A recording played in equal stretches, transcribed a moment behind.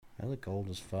I look old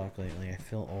as fuck lately. I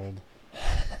feel old.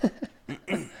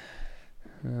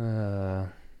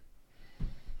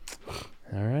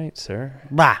 All right, sir.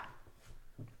 Bah!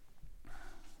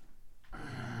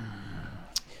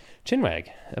 Chinwag,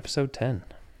 episode 10.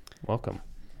 Welcome.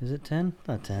 Is it 10?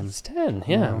 Not 10. It's 10,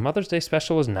 yeah. No. Mother's Day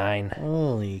special was 9.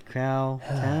 Holy cow.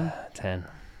 10? 10.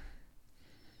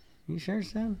 You sure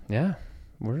it's 10? Yeah,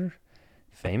 we're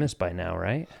famous by now,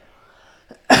 right?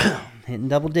 Hitting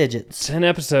double digits. 10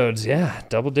 episodes, yeah,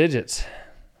 double digits.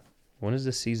 When does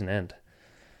this season end?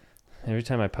 Every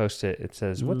time I post it, it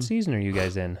says, what season are you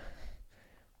guys in?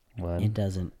 One. It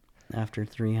doesn't. After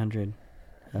 300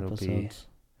 It'll be episodes.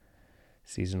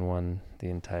 season 1 the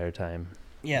entire time.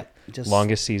 Yeah. Just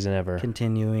Longest season ever.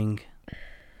 continuing.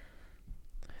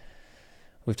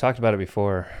 We've talked about it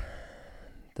before,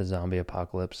 the zombie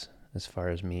apocalypse, as far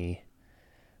as me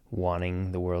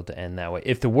wanting the world to end that way.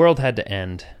 If the world had to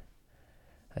end,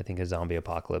 I think a zombie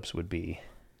apocalypse would be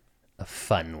a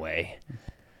fun way.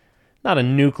 Not a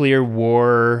nuclear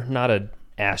war, not an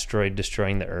asteroid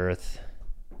destroying the Earth.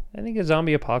 I think a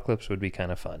zombie apocalypse would be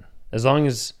kind of fun. As long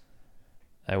as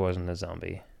I wasn't a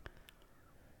zombie.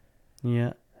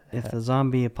 Yeah. If the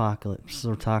zombie apocalypse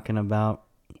we're talking about,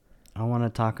 I want to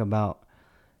talk about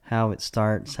how it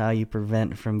starts, how you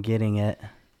prevent from getting it.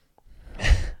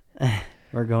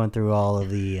 We're going through all of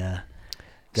the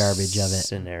garbage of it.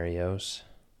 Scenarios.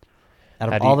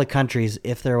 Out of all the countries,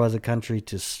 if there was a country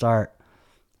to start,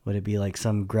 would it be like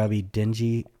some grubby,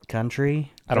 dingy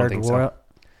country? I don't think so.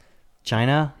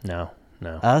 China? No.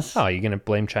 Us? Oh, you going to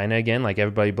blame China again like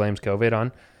everybody blames COVID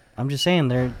on? I'm just saying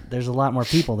there's a lot more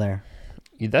people there.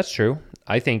 Yeah, that's true.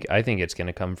 I think it's going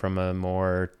to come from a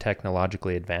more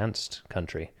technologically advanced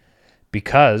country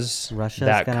because Russia's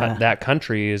that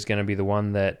country is going to be the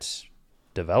one that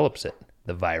develops it,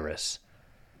 the virus.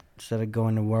 Instead of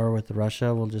going to war with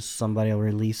Russia, somebody will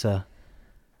release a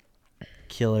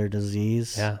killer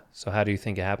disease. Yeah. So how do you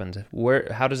think it happens?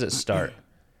 How does it start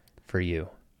for you?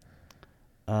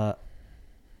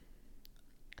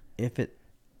 If it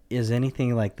is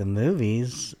anything like the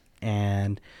movies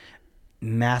and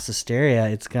mass hysteria,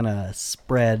 it's gonna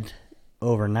spread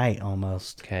overnight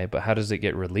almost. Okay, but how does it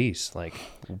get released? Like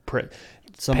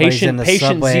Somebody's in the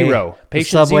patient subway, zero. the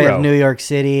Patient subway zero. of New York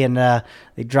City, and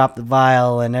they drop the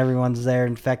vial, and everyone's there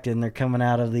infected, and they're coming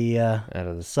out of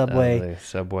the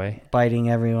subway,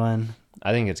 biting everyone.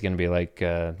 I think it's going to be like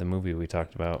the movie we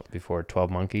talked about before,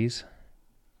 12 Monkeys.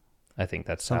 I think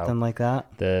that's something like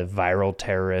that. The viral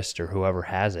terrorist or whoever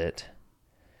has it,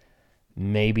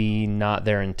 maybe not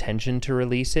their intention to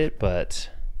release it, but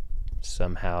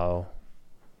somehow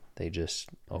they just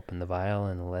open the vial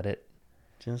and let it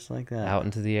just like that out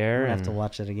into the air. I have to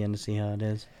watch it again to see how it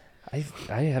is.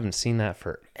 I haven't seen that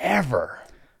forever,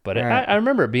 but Right. I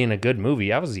remember it being a good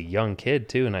movie. I was a young kid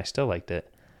too, and I still liked it.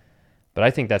 But I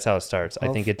think that's how it starts. I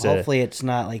think hopefully it's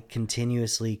not like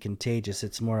continuously contagious.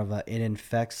 It's more of it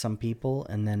infects some people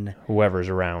and then whoever's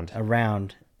around.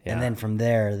 Yeah. And then from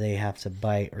there they have to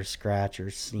bite or scratch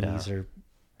or sneeze or.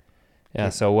 Yeah.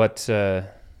 So what?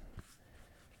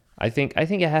 I think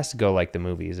it has to go like the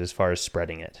movies as far as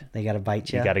spreading it. They got to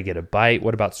bite you. You got to get a bite.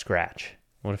 What about scratch?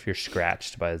 What if you're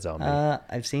scratched by a zombie?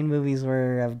 I've seen movies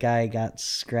where a guy got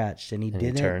scratched and he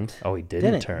didn't. He turned. Oh, he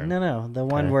didn't turn. No. The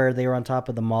one where they were on top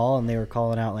of the mall and they were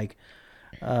calling out like,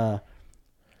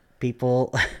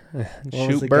 people.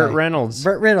 Shoot Burt Reynolds.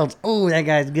 Burt Reynolds. Oh, that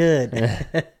guy's good.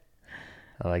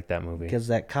 I like that movie. Because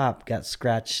that cop got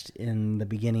scratched in the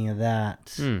beginning of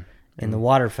that in the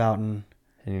water fountain.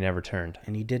 And he never turned.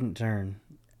 And he didn't turn.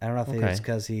 I don't know if it's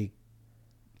because I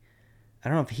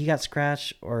don't know if he got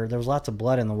scratched or there was lots of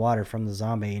blood in the water from the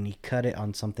zombie and he cut it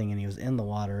on something and he was in the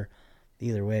water.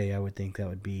 Either way, I would think that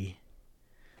would be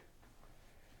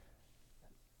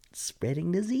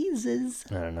spreading diseases.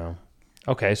 I don't know.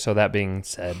 Okay, so that being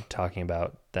said, talking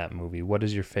about that movie, what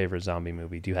is your favorite zombie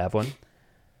movie? Do you have one?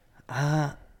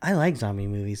 I like zombie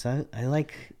movies. I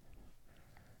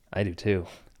do too.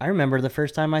 I remember the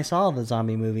first time I saw the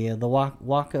zombie movie, the Walk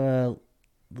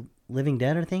Living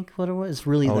Dead, I think what it was.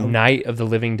 Really, Night of the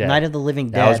Living Dead. Night of the Living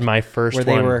Dead. That was my first one.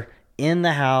 Where they were in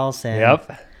the house and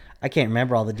I can't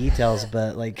remember all the details,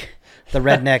 but like the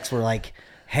rednecks were like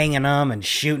hanging them and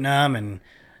shooting them and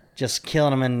just killing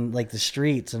them in like the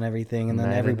streets and everything. And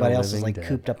then everybody else was like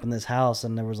cooped up in this house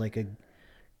and there was like a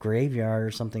graveyard or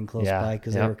something close by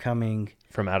because they were coming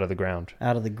from out of the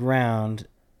ground.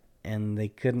 And they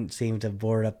couldn't seem to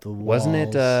board up the walls. Wasn't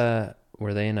it,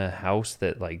 were they in a house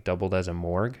that like doubled as a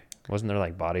morgue? Wasn't there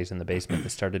like bodies in the basement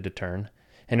that started to turn?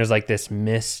 And it was like this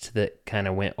mist that kind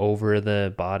of went over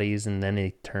the bodies and then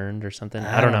it turned or something.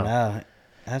 I don't know.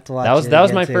 I have to watch. That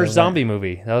was my first zombie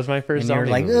movie. That was my first zombie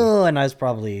movie. And you're like, oh, and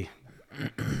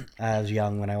I was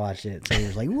young when I watched it, so he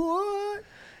was like, what?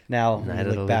 Now you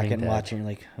look back and watch it, and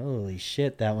you're like, holy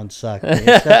shit, that one sucked.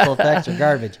 The special effects are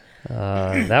garbage.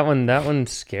 That one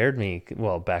scared me.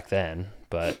 Well, back then,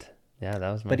 but yeah,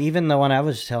 that was. But even the one I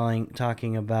was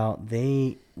talking about,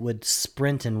 they would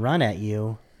sprint and run at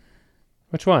you.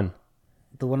 Which one?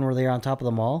 The one where they were on top of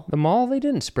the mall. The mall? They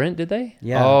didn't sprint, did they?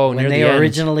 Yeah. Oh, when near they the end.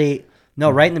 originally. No,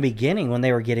 right in the beginning when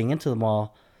they were getting into the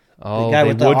mall. Oh, the guy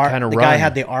they would kind of run. The guy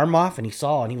had the arm off, and he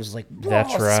saw, and he was like,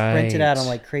 "That's right." Sprinted at him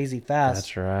like crazy fast.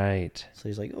 That's right. So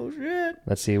he's like, "Oh shit!"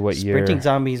 Let's see what year. Sprinting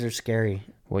zombies are scary.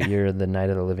 What year? The Night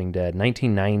of the Living Dead,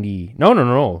 1990.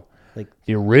 No. Like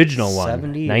the original one,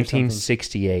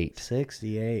 1968.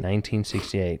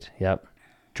 1968. Yep.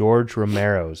 George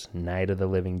Romero's Night of the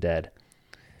Living Dead.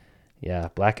 Yeah,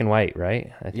 black and white,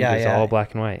 right? I think it was all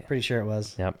black and white. Pretty sure it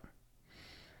was. Yep.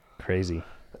 Crazy.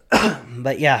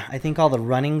 But yeah, I think all the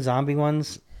running zombie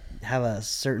ones have a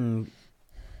certain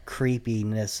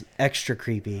creepiness, extra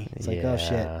creepy. It's like, oh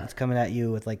shit, it's coming at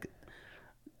you with like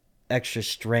extra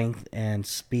strength and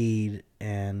speed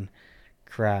and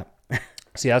crap.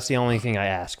 See, that's the only thing I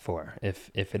ask for.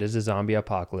 If it is a zombie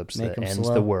apocalypse that ends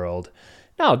slow. The world,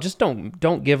 no, just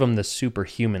don't give them the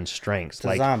superhuman strengths. It's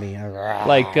like a zombie.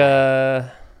 Like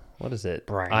what is it?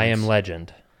 Brains. I Am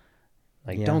Legend.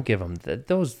 Like, don't give them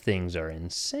those things are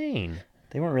insane.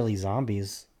 They weren't really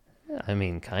zombies. I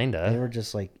mean, kinda. They were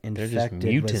just like infected just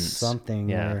mutants. with something.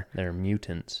 Yeah, they're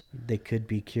mutants. They could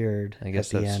be cured. I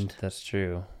guess at the end. That's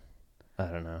true. I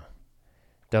don't know.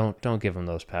 Don't give them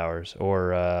those powers.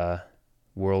 Or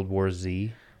World War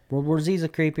Z. World War Z is a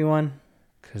creepy one.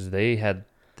 Because they had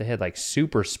like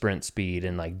super sprint speed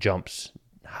and like jumps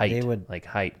height. They would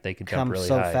They could jump really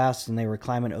high. Come so fast, and they were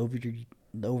climbing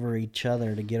over each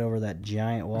other to get over that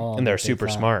giant wall. And they're super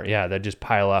smart. Yeah, they just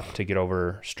pile up to get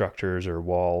over structures or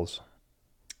walls.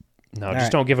 No,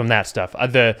 don't give them that stuff.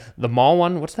 The mall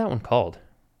one, what's that one called?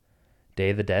 Day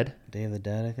of the Dead? Day of the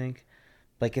Dead, I think.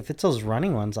 Like, if it's those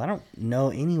running ones, I don't know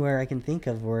anywhere I can think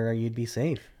of where you'd be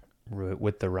safe.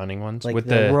 With the running ones? Like with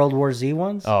the World War Z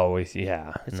ones? Oh,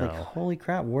 yeah. It's like, holy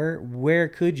crap, where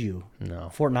could you? No.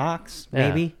 Fort Knox,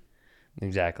 maybe? Yeah.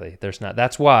 Exactly. There's not.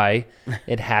 That's why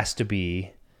it has to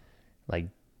be like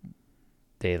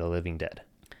Day of the Living Dead.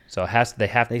 So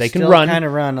they can run. Kind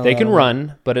of run. They can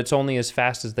run, but it's only as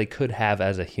fast as they could have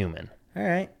as a human. All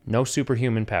right. No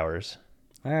superhuman powers.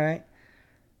 All right.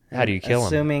 How do you kill them?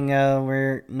 Assuming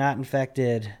we're not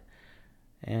infected,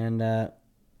 and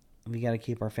we got to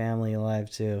keep our family alive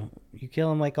too. You kill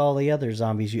them like all the other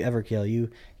zombies you ever kill. You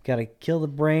got to kill the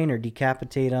brain or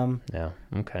decapitate them. Yeah.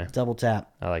 Okay. Double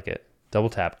tap. I like it. Double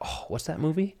tap. Oh, what's that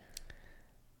movie?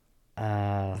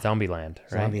 Zombieland,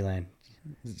 right? Zombieland.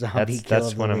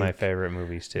 That's one of my favorite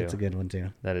movies too. It's a good one too.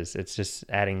 It's just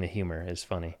adding the humor is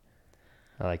funny.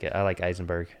 I like it. I like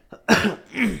Eisenberg.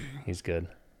 He's good.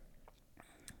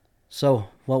 So,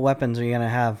 what weapons are you gonna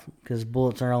have? Because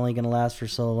bullets are only gonna last for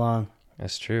so long.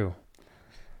 That's true.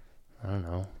 I don't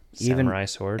know. Samurai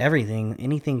sword.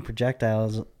 Anything projectile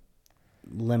is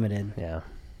limited. Yeah.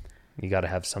 You got to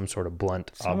have some sort of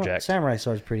blunt object. Samurai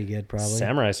sword's pretty good, probably.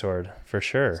 Samurai sword, for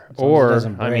sure. Or,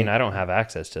 I mean, I don't have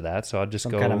access to that, so I'll just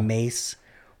go... Some kind of mace.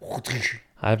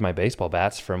 I have my baseball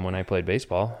bats from when I played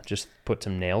baseball. Just put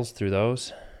some nails through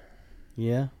those.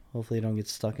 Yeah. Hopefully you don't get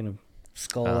stuck in a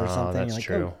skull or something. That's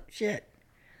true. Oh, shit.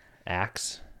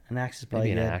 Axe. An axe is probably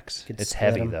Maybe an good. axe. It's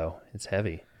heavy, though. It's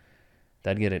heavy.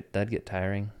 That'd get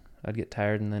tiring. I'd get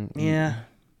tired and then... Yeah.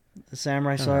 The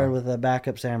samurai sword with a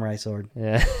backup samurai sword.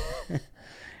 Yeah.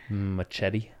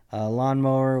 Machete. A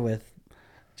lawnmower with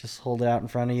just hold it out in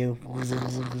front of you.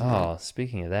 Oh,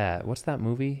 speaking of that, what's that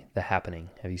movie? The Happening.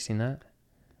 Have you seen that?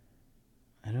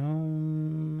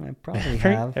 I probably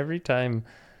have. Every time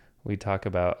we talk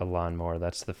about a lawnmower,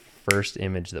 that's the first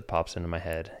image that pops into my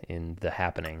head in The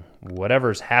Happening.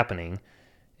 Whatever's happening,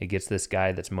 it gets this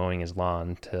guy that's mowing his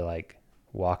lawn to like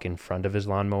walk in front of his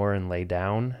lawnmower and lay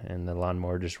down, and the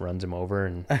lawnmower just runs him over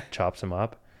and chops him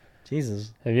up.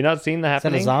 Jesus. Have you not seen The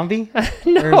Happening? Is that a zombie?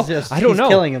 No. Or is just, I don't know. He's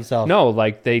killing himself. No,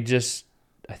 like I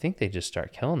think they just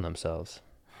start killing themselves.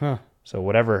 Huh. So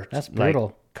whatever That's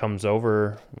brutal. Comes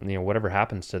over, whatever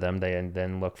happens to them, they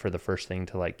then look for the first thing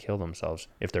to like kill themselves.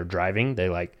 If they're driving, they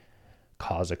like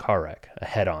cause a car wreck, a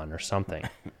head-on or something.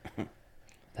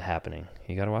 The Happening.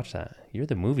 You got to watch that. You're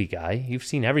the movie guy. You've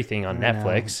seen everything on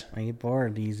Netflix. I get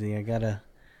bored easy. I got to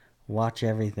watch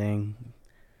everything.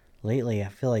 Lately, I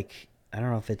feel like, I don't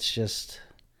know if it's just,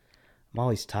 I'm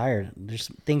always tired. There's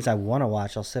things I want to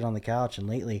watch. I'll sit on the couch, and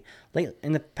lately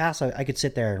in the past, I could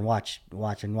sit there and watch.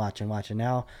 And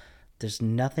now there's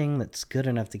nothing that's good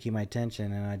enough to keep my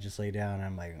attention, and I just lay down and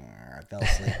I'm like, I fell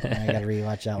asleep. And I gotta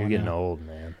rewatch that one. You're getting now. old,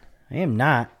 man. I am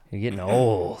not. You're getting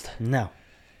old. No.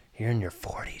 You're in your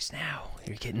 40s now.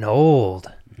 You're getting old.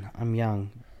 I'm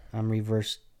young. I'm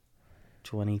reverse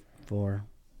 24.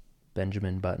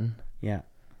 Benjamin Button. Yeah.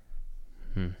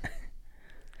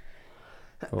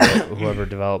 Whoever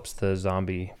develops the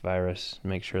zombie virus,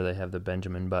 make sure they have the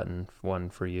Benjamin Button one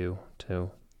for you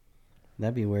too.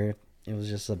 That'd be weird. It was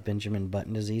just a Benjamin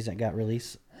Button disease that got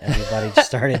released. Everybody just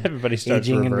started Everybody starts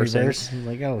aging reversing. in reverse. I'm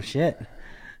like, oh shit.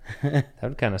 That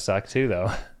would kind of suck too,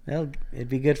 though. Well, it'd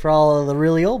be good for all of the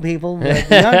really old people, but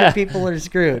the younger people are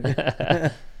screwed.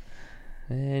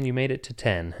 And you made it to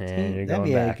 10, and you're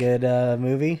going That'd back. be a good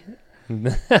movie.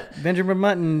 Benjamin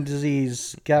Button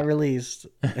disease got released.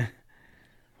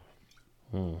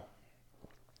 Have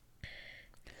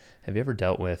you ever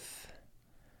dealt with,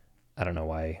 I don't know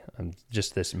why,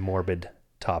 just this morbid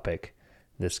topic,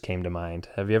 this came to mind.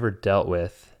 Have you ever dealt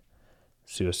with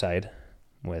suicide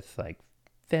with like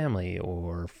family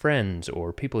or friends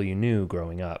or people you knew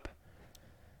growing up?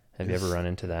 Have you ever run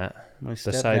into that? My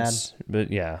stepdad.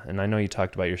 But yeah, and I know you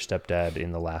talked about your stepdad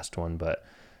in the last one, but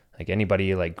like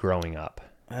anybody like growing up?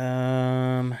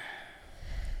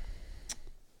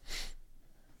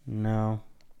 No,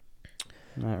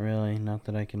 not really. Not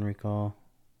that I can recall.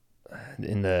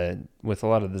 With a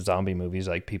lot of the zombie movies,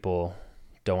 like people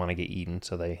don't want to get eaten,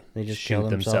 so they just shoot kill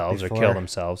themselves or before. kill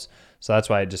themselves. So that's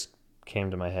why it just came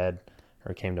to my head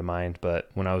or came to mind. But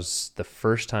when I was the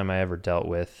first time I ever dealt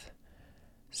with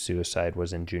suicide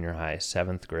was in junior high,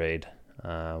 7th grade.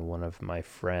 One of my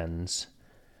friends,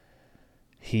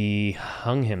 he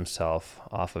hung himself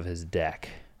off of his deck.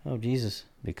 Oh, Jesus.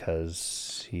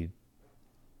 Because he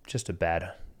just a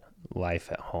bad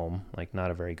life at home, like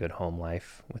not a very good home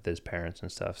life with his parents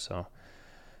and stuff. So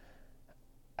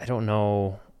I don't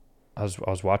know. I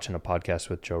was watching a podcast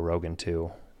with Joe Rogan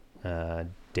too.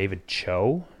 David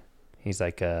Cho, he's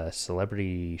like a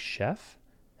celebrity chef.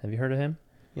 Have you heard of him?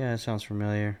 Yeah, it sounds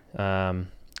familiar.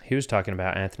 He was talking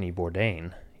about Anthony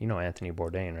Bourdain. You know Anthony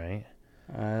Bourdain, right?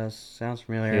 Sounds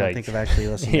familiar. I don't think I've actually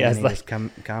listened to any of his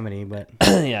comedy, but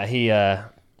yeah,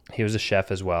 he was a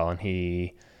chef as well, and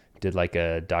he did like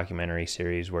a documentary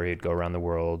series where he'd go around the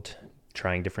world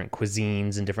trying different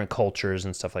cuisines and different cultures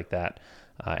and stuff like that.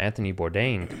 Anthony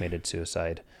Bourdain committed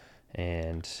suicide,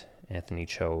 and Anthony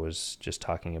Cho was just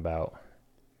talking about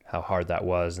how hard that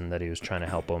was and that he was trying to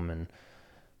help him. And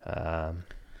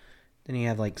didn't he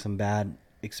have like some bad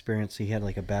experience? He had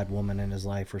like a bad woman in his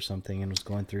life or something and was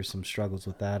going through some struggles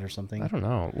with that or something. I don't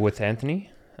know. With Anthony?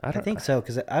 I think so,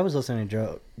 because I was listening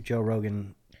to Joe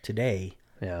Rogan today.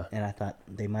 Yeah. And I thought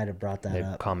they might have brought that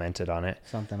up. They commented on it.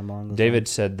 Something along those David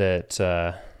lines. said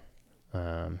that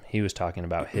he was talking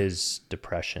about his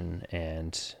depression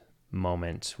and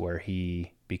moments where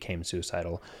he became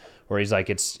suicidal, where he's like,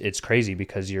 it's crazy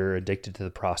because you're addicted to the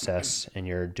process and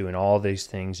you're doing all these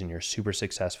things and you're super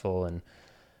successful and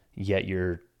yet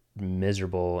you're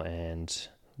miserable and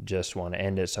just want to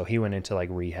end it. So he went into like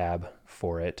rehab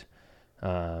for it,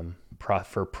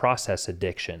 for process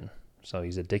addiction. So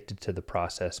he's addicted to the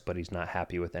process, but he's not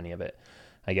happy with any of it.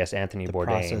 I guess Anthony Bourdain.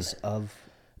 The process of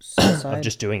suicide? Of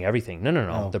just doing everything. No.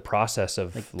 Oh. The process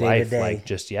of like life, day-to-day. like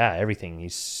just, everything.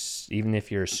 Even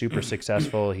if you're super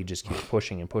successful, he just keeps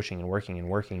pushing and pushing and working and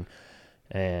working.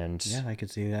 And yeah, I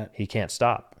could see that. he can't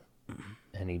stop.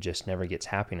 And he just never gets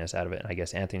happiness out of it. And I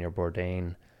guess Anthony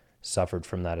Bourdain suffered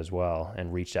from that as well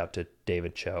and reached out to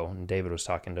David Cho. And David was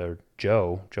talking to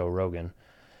Joe Rogan,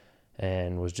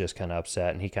 and was just kind of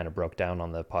upset. And he kind of broke down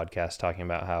on the podcast talking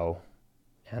about how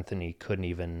Anthony couldn't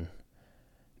even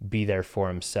be there for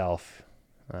himself.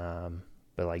 But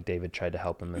like David tried to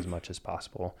help him as much as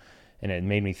possible. And it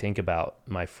made me think about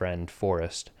my friend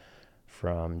Forrest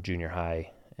from junior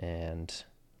high. And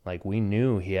like we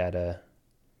knew he had a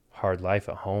hard life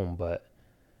at home, but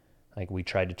like we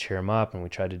tried to cheer him up and we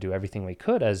tried to do everything we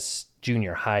could as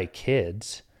junior high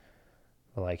kids.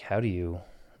 But like, how do you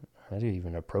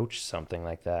even approach something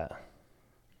like that?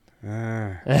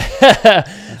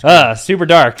 Super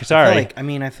dark. Sorry.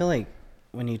 I feel like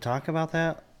when you talk about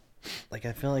that, like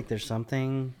I feel like there's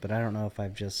something, but I don't know if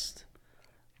I've just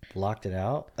blocked it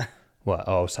out. What?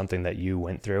 Oh, something that you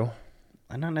went through?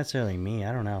 Not necessarily me.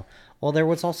 I don't know. Well, there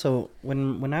was also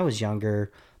when I was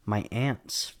younger, my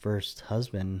aunt's first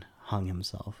husband hung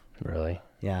himself. Really?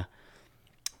 Yeah.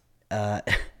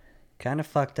 Kind of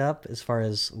fucked up as far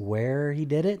as where he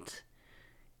did it.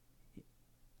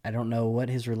 I don't know what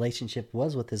his relationship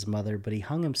was with his mother, but he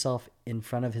hung himself in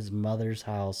front of his mother's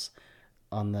house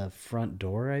on the front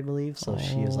door, I believe. So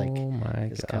she was like, oh my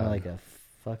it's God. kind of like a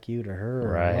fuck you to her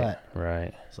or Right. what.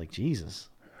 Right. It's like, Jesus,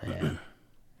 man.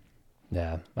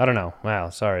 Yeah. I don't know. Wow.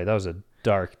 Sorry. That was a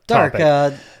dark Dark.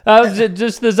 topic.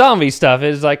 Just the zombie stuff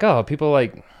is like, oh, people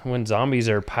like when zombies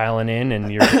are piling in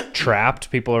and you're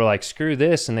trapped, people are like, screw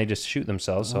this, and they just shoot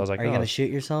themselves. So I was like, are you oh, gonna shoot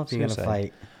yourself? Or are you gonna suicide.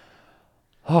 fight?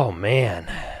 Oh man,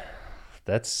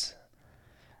 that'd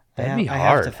be I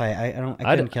hard. have to fight. I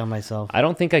couldn't kill myself. I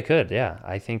don't think I could. Yeah,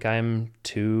 I think I'm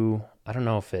too. I don't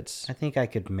know if it's. I think I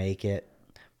could make it.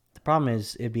 The problem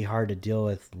is it'd be hard to deal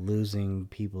with losing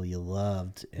people you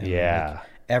loved. And Yeah. like,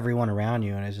 everyone around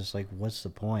you, and it's just like, what's the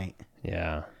point?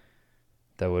 Yeah,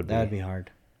 that would Be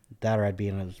hard. That or I'd be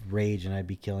in a rage and I'd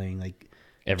be killing like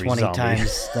every 20 zombie.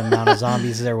 times the amount of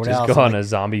zombies there would Just else. go on Like, a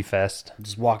zombie fest.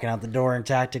 just walking out the door in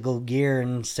tactical gear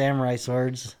and samurai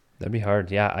swords. That'd be hard.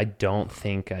 Yeah, I don't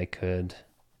think I could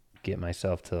get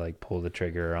myself to like pull the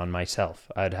trigger on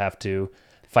myself. I'd have to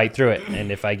fight through it,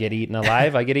 and if I get eaten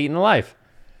alive, I get eaten alive.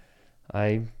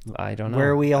 I don't know. Where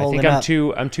are we I holding think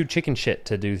up? I'm too chicken shit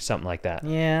to do something like that.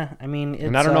 Yeah, I mean,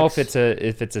 And I don't know if it's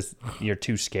you're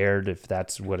too scared, if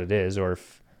that's what it is, or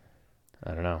if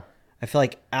I don't know. I feel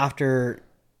like after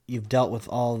you've dealt with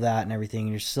all of that and everything, and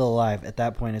you're still alive. At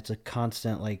that point, it's a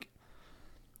constant like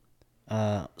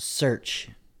search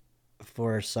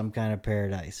for some kind of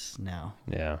paradise now,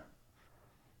 Yeah.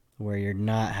 where you're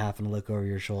not having to look over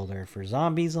your shoulder for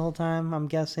zombies the whole time. I'm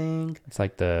guessing. It's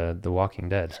like the Walking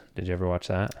Dead. Did you ever watch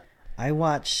that? I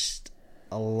watched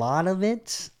a lot of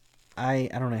it. I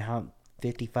don't know how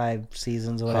 55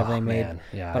 seasons or whatever they made. Man.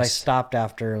 Yeah. But I stopped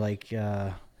after like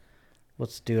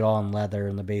what's the dude all in leather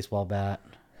and the baseball bat?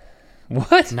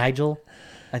 What? Nigel,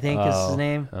 I think is his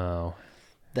name. Oh.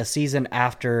 The season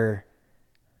after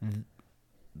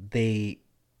they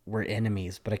were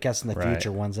enemies, but I guess in the Right.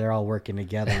 future ones they're all working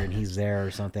together and he's there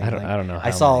or something. I don't know.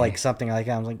 I saw like something like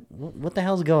that. I was like, what the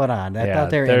hell's going on? I thought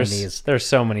they were there's, enemies. There's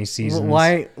so many seasons.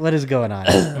 Why? What is going on?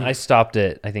 I stopped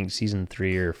at I think season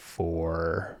 3 or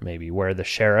 4 maybe, where the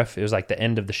sheriff, it was like the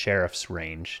end of the sheriff's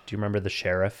range. Do you remember the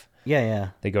sheriff? Yeah.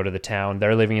 They go to the town.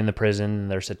 They're living in the prison.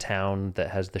 There's a town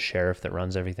that has the sheriff that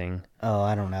runs everything. Oh,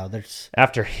 I don't know. There's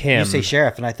After him, you say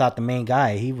sheriff, and I thought the main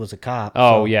guy he was a cop.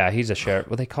 oh so- yeah, he's a sheriff.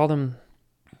 Well, they called him.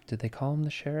 Did they call him the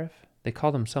sheriff? They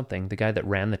called him something. The guy that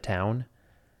ran the town.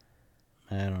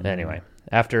 I don't know. Anyway,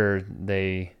 after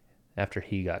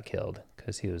he got killed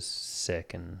because he was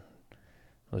sick and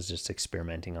was just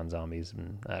experimenting on zombies,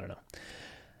 and I don't know.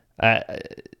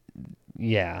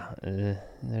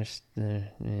 There's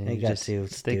They got too they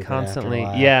stupid constantly. after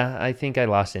a while. Yeah, I think I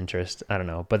lost interest. I don't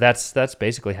know, but that's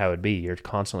basically how it'd be. You're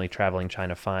constantly traveling, trying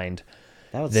to find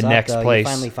That would the suck, next though. place.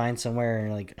 You finally find somewhere and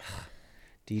you're like,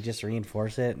 do you just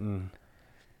reinforce it and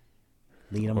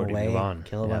lead them Or do you away, move on?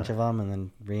 kill a Yeah. bunch of them, and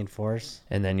then reinforce?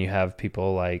 And then you have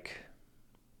people like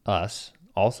us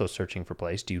also searching for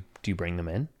place. Do you bring them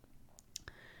in?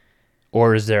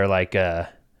 Or is there like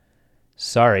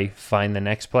sorry, find the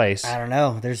next place? I don't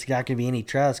know. There's not going to be any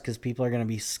trust because people are going to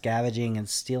be scavenging and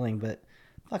stealing. But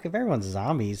fuck, if everyone's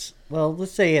zombies, well,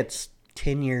 let's say it's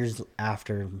 10 years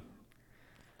after.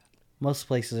 Most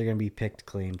places are going to be picked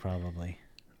clean, probably.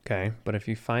 Okay, but if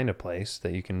you find a place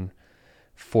that you can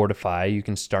fortify, you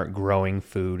can start growing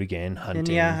food again, hunting. And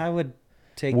yeah, I would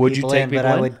take Would you people take in, people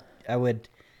but in? I would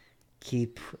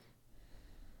keep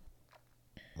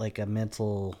like a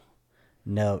mental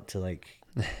note to like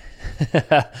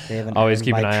they haven't Always earned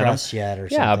keep an my eye on trust yet or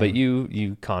Yeah, something. but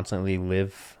you constantly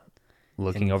live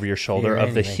looking In over your shoulder fear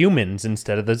of the anyway. humans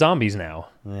instead of the zombies now.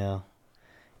 Well,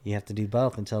 you have to do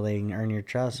both until they can earn your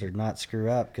trust or not screw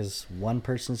up, because one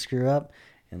person screw up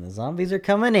and the zombies are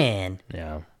coming in.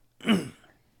 Yeah.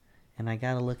 And I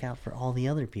got to look out for all the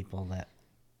other people that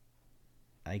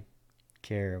I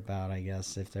care about, I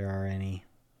guess, if there are any.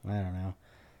 I don't know.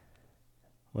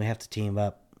 We have to team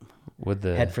up. With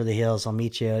the Head for the hills. I'll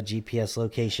meet you at GPS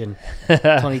location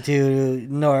 22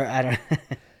 north. I don't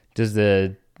Does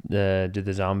do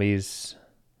the zombies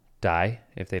die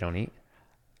if they don't eat?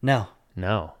 No.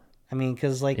 No. I mean,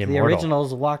 because like the Immortal.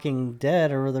 originals, Walking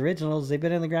Dead, or the originals, they've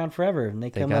been in the ground forever, and they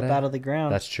come up gotta- out of the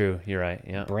ground. That's true. You're right.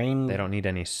 Yeah. Brain, They don't need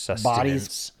any sustenance.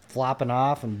 bodies flopping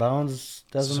off, and bones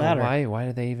doesn't So matter why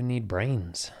do they even need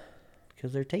brains?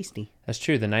 because they're tasty. That's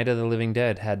true. The Night of the Living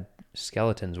Dead had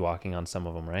skeletons walking on some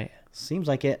of them, right? Seems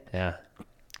like it. Yeah.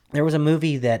 There was a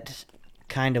movie that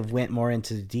kind of went more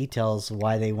into the details of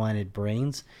why they wanted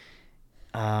brains.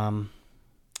 And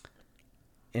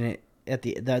it at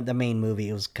the main movie,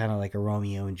 it was kind of like a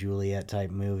Romeo and Juliet type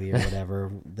movie or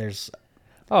whatever. There's,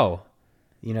 Oh,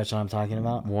 you know what I'm talking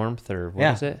about? warmth or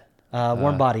what is Yeah. it?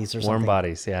 Warm Bodies or something. Warm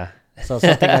bodies. Yeah. So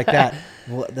something like that.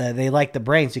 They like the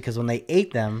brains because when they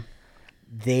ate them,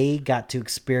 they got to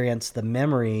experience the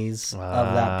memories of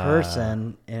that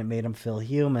person, and it made them feel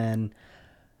human.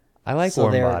 I like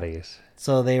warm bodies.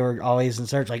 So they were always in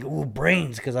search, like, ooh,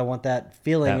 brains, because I want that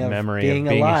feeling that of memory being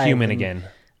of being alive a human again.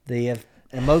 The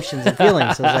emotions and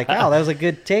feelings. So it's like, oh, that was a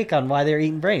good take on why they're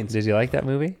eating brains. Did you like that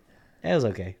movie? It was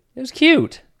okay. It was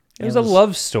cute. It was a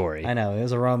love story. I know. It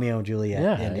was a Romeo and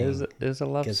Juliet ending. It was a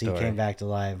love story. Because he came back to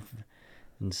life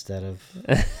instead of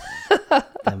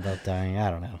them both dying. I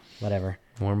don't know. Whatever.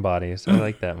 Warm bodies. I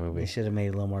like that movie. They should have made it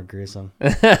a little more gruesome.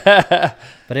 But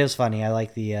it was funny. I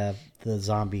like the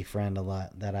zombie friend a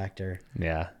lot. That actor.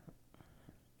 Yeah.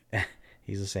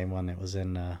 He's the same one that was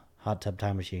in Hot Tub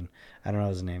Time Machine. I don't know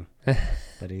his name.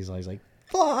 But he's always like,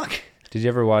 fuck. Did you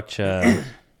ever watch...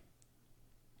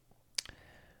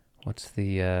 what's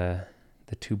the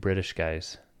two British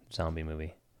guys zombie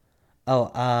movie?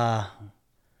 Oh,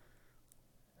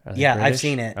 yeah, British? I've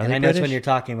seen it. And I know which one you're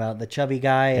talking about. The chubby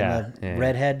guy and the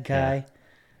redhead guy.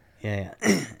 Yeah.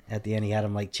 At the end, he had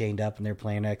him like chained up and they're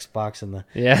playing Xbox in the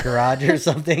garage or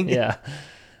something. Yeah.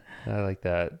 I like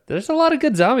that. There's a lot of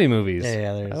good zombie movies.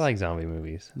 Yeah, I like zombie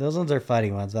movies. Those ones are funny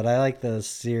ones, but I like the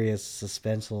serious,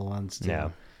 suspenseful ones too.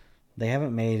 Yeah. They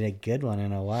haven't made a good one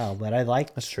in a while, but I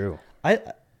like... That's true. I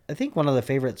think one of the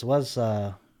favorites was...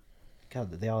 God,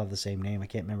 they all have the same name. I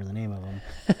can't remember the name of them.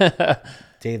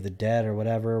 Day of the Dead or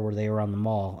whatever, where they were on the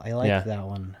mall. I like that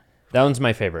one. That one's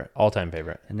my favorite. All-time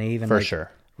favorite. And they even... For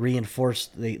sure.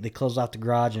 Reinforced... They closed off the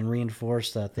garage and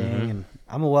reinforced the thing. Mm-hmm. And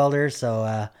I'm a welder,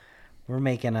 so... we're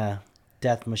making a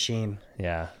death machine.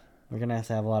 Yeah. We're going to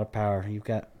have a lot of power. You've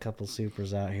got a couple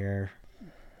supers out here.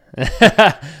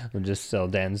 We'll just sell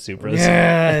Dan's supers.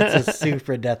 Yeah, it's a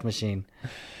super death machine.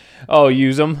 Oh,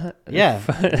 use them? Yeah.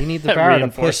 You need the power to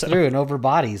push through and over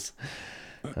bodies.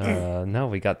 No,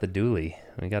 we got the dually.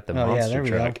 We got the monster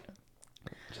truck.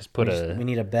 Just put we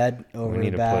need a bed over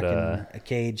the back and a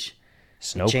cage.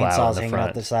 Snowplow on the hanging front.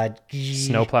 out the side.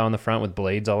 Snowplow on the front with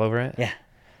blades all over it? Yeah.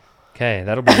 Okay,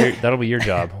 that'll be your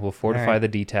job. We'll fortify the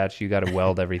detached. You got to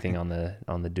weld everything on the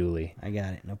dually. I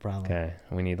got it, no problem. Okay,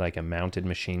 we need like a mounted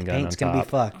machine gun Paint's on top.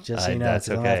 Paint's gonna be fucked, just so you know. That's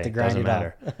so okay. Don't have to grind Doesn't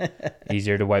matter.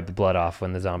 Easier to wipe the blood off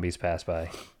when the zombies pass by.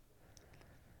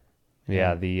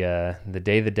 Yeah, the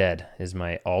Day of the Dead is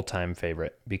my all-time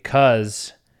favorite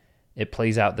because it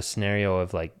plays out the scenario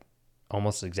of like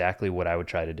almost exactly what I would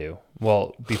try to do.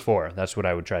 Well, before, that's what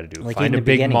I would try to do. Like find a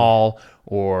big mall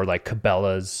or like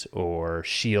Cabela's or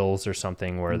Shields or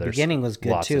something where there's the beginning was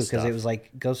good too because it was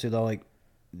like goes through the like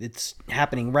it's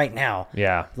happening right now.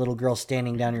 Yeah. Little girl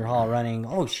standing down your hall running.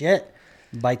 Oh shit.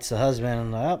 Bites the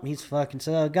husband. Oh, he's fucking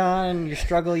so gone. You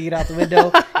struggle. You get out the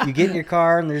window. You get in your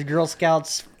car and there's Girl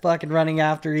Scouts fucking running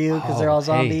after you because they're all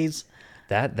zombies.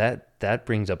 Hey, that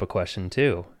brings up a question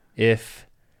too. If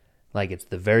like it's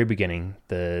the very beginning,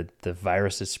 the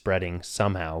virus is spreading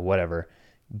somehow, whatever,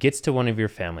 gets to one of your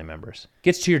family members,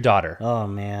 gets to your daughter. Oh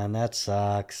man, that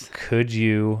sucks. Could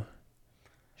you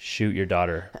shoot your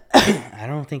daughter? I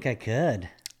don't think I could.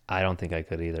 I don't think I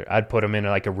could either. I'd put them in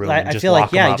like a room. I feel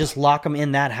like you just lock them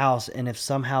in that house, and if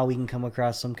somehow we can come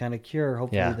across some kind of cure,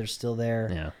 hopefully they're still there.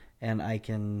 Yeah. And I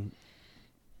can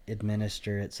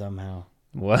administer it somehow.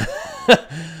 What?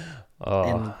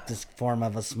 In this form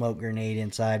of a smoke grenade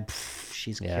inside.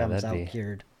 She comes out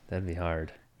cured. That'd be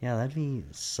hard. Yeah, that'd be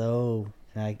so...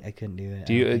 I couldn't do it.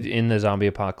 Do you, in the zombie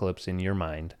apocalypse, in your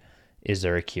mind, is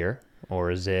there a cure?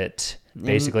 Or is it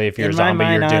basically if you're a zombie, in my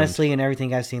mind, you're doomed? honestly, in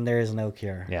everything I've seen, there is no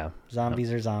cure. Yeah.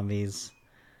 Zombies are zombies.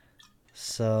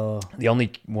 So... The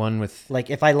only one with... Like,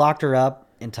 if I locked her up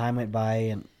and time went by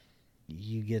and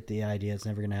you get the idea it's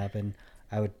never going to happen,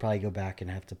 I would probably go back and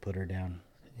have to put her down.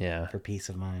 Yeah. For peace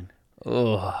of mind.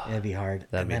 Ugh. It'd be hard.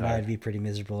 Then I'd be pretty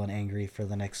miserable and angry for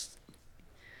the next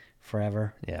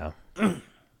forever. Yeah.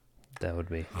 That would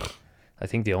be. I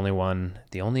think the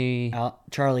only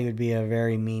Charlie would be a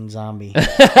very mean zombie.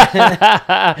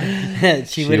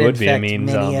 she would infect be a mean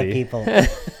many zombie. People.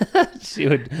 she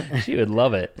would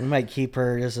love it. We might keep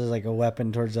her just as like a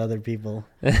weapon towards other people.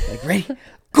 Like, ready?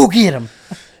 Go get him.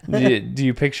 do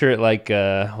you picture it like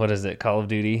what is it, Call of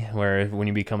Duty, where when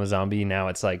you become a zombie, now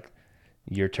it's like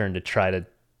your turn to try to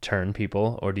turn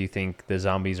people, or do you think the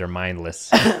zombies are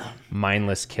mindless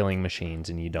killing machines,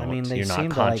 and you're not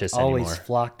conscious anymore? Always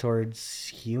flock towards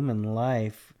human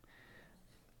life,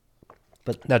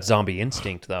 but that's zombie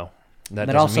instinct, though. That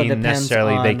but doesn't also mean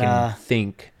necessarily they can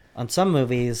think. On some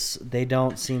movies, they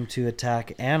don't seem to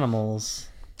attack animals.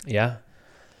 Yeah.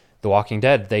 The Walking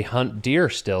Dead, they hunt deer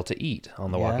still to eat on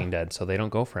The Walking Dead, so they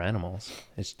don't go for animals.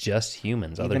 It's just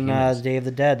humans, other humans. Even Day of the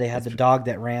Dead, they had the dog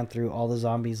that ran through all the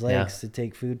zombies' legs to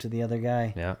take food to the other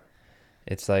guy. Yeah.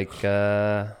 It's like,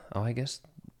 I guess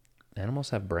animals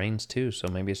have brains too, so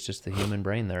maybe it's just the human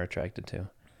brain they're attracted to.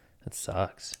 That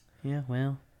sucks. Yeah,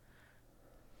 well,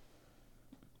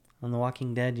 on The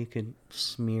Walking Dead, you could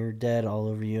smear dead all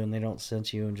over you and they don't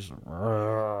sense you and just...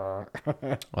 Oh,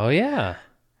 yeah.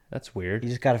 That's weird. You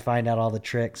just got to find out all the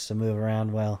tricks to move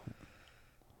around well.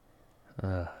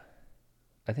 I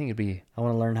think it'd be... I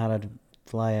want to learn how to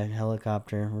fly a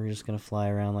helicopter. We're just going to fly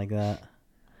around like that.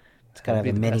 It's got to have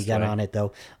a minigun on it,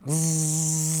 though.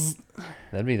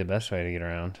 That'd be the best way to get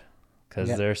around. Because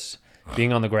there's...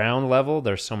 Being on the ground level,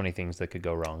 there's so many things that could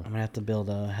go wrong. I'm going to have to build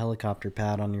a helicopter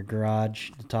pad on your garage,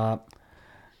 the top,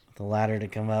 with a ladder to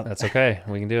come up. That's okay.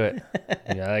 We can do it.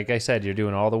 Yeah, like I said, you're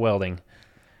doing all the welding.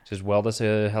 Just weld us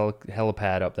a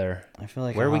helipad up there. I feel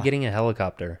like... Where are we getting a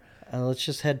helicopter? Let's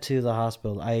just head to the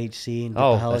hospital, IHC, and get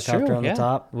the helicopter on the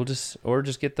top. We'll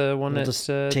just get the one that's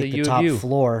take the top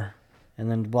floor and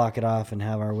then block it off and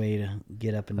have our way to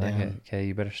get up and down. Okay,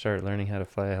 you better start learning how to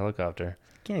fly a helicopter.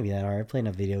 Can't be that hard. I play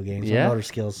enough video games. Yeah? Motor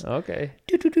skills. Okay.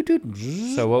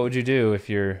 So what would you do if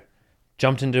you're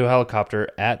jumped into a helicopter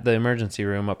at the emergency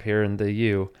room up here in the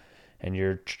U, and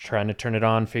you're trying to turn it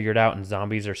on, figure it out, and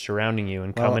zombies are surrounding you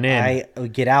and coming in? I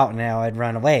would get out now. I'd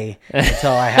run away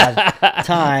until I had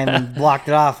time and blocked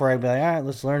it off where I'd be like, all right,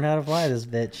 let's learn how to fly this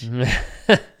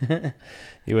bitch.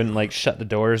 You wouldn't like shut the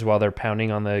doors while they're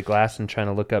pounding on the glass and trying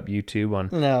to look up YouTube on,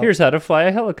 no. Here's how to fly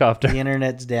a helicopter. The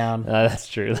internet's down. That's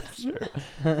true. That's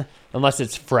true. Unless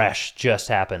it's fresh, just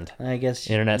happened. I guess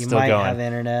internet's you still might going. have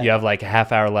internet. You have like a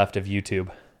half hour left of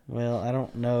YouTube. Well, I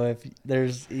don't know if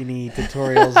there's any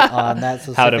tutorials on that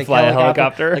specific how to fly a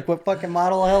helicopter. Like, what fucking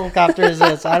model of helicopter is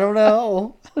this? I don't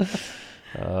know.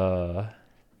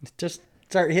 Just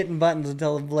start hitting buttons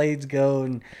until the blades go,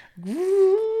 and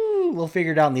we'll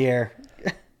figure it out in the air.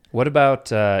 What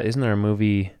about, isn't there a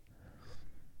movie,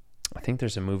 I think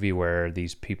there's a movie where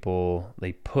these people,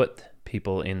 they put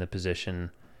people in the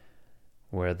position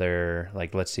where they're,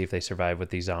 like, let's see if they survive with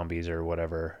these zombies or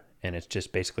whatever, and it's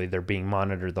just basically they're being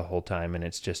monitored the whole time, and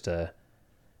it's just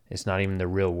it's not even the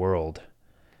real world.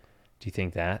 Do you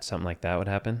think that, something like that would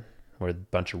happen? Where a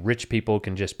bunch of rich people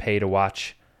can just pay to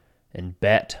watch and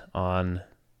bet on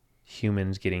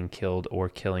humans getting killed or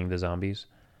killing the zombies?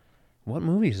 What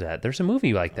movie is that? There's a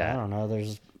movie like that. I don't know.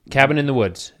 There's Cabin in the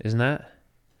Woods, isn't that?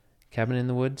 Cabin in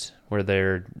the Woods, where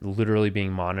they're literally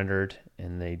being monitored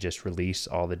and they just release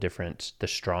all the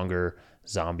stronger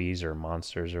zombies or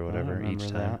monsters or whatever each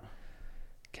time. That.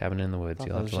 Cabin in the Woods.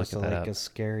 You'll have to look at that up. It's like a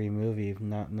scary movie,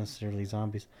 not necessarily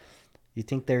zombies. You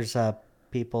think there's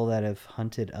people that have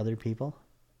hunted other people?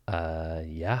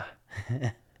 Yeah.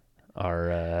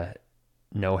 Our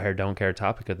no hair, don't care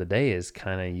topic of the day is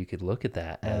kind of, you could look at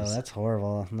that as... Oh, that's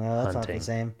horrible. No, that's hunting. not the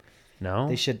same. No?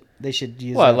 They should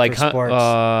use that like for sports.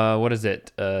 What is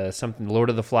it? Something Lord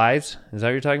of the Flies? Is that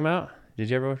what you're talking about? Did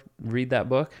you ever read that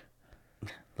book?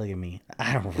 Look at me.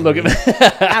 I don't Look at me.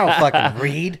 I don't fucking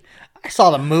read. I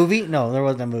saw the movie. No, there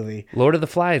wasn't a movie. Lord of the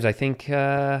Flies, I think,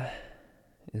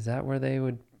 is that where they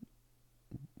would...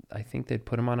 I think they'd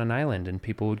put them on an island and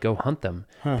people would go hunt them.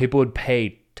 Huh. People would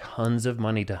pay tons of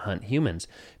money to hunt humans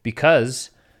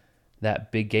because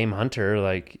that big game hunter,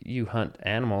 like, you hunt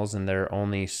animals and they're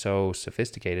only so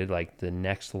sophisticated. Like, the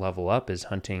next level up is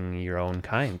hunting your own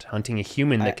kind, hunting a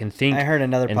human that can think. I heard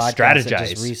another and podcast strategize. That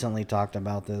just recently talked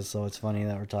about this, so it's funny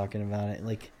that we're talking about it.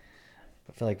 Like,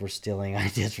 I feel like we're stealing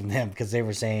ideas from them because they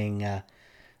were saying,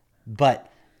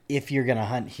 but if you're gonna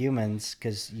hunt humans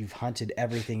because you've hunted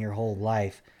everything your whole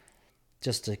life,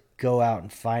 just to go out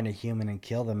and find a human and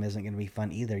kill them isn't going to be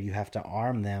fun either. You have to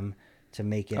arm them to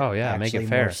make it make it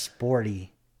fair. More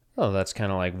sporty. Oh, that's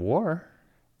kind of like war.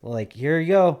 Like, here you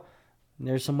go.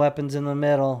 There's some weapons in the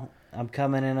middle. I'm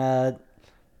coming in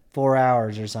 4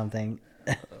 hours or something.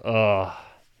 Oh,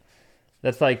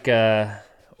 that's like,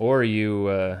 or you,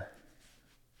 yeah,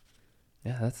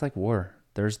 that's like war.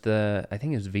 There's I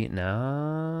think it was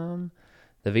Vietnam,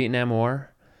 the Vietnam War.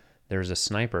 There's a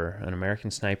sniper, an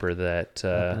American sniper that...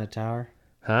 up in a tower?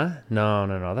 Huh?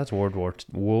 No. That's World War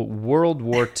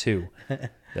II.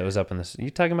 That was up in this... You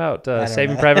talking about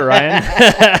Saving Private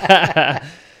Ryan?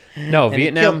 No, and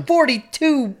Vietnam... He killed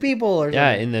 42 people or something.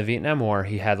 Yeah, in the Vietnam War,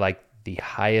 he had like the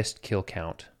highest kill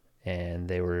count. And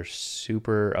they were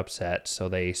super upset. So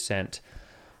they sent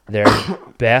their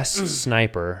best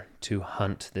sniper to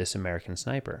hunt this American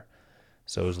sniper.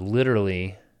 So it was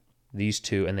literally... these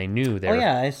two, and they knew they were... Oh,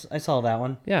 yeah, I saw that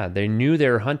one. Yeah, they knew they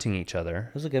were hunting each other.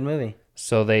 It was a good movie.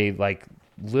 So they, like,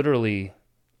 literally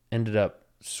ended up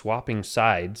swapping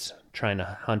sides, trying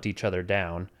to hunt each other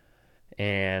down.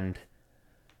 And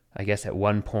I guess at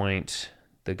one point,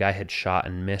 the guy had shot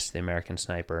and missed the American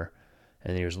sniper.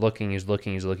 And he was looking.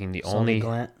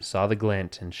 Saw the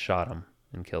glint and shot him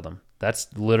and killed him. That's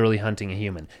literally hunting a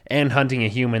human. And hunting a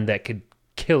human that could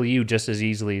kill you just as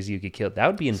easily as you could kill. That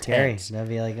would be intense. Scary. That'd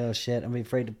be like, oh shit, I'm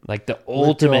afraid to like the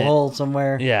look through ultimate a hole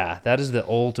somewhere. Yeah, that is the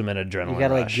ultimate adrenaline You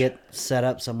gotta rush. like get set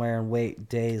up somewhere and wait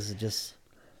days to just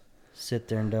sit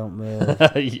there and don't move.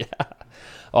 Yeah.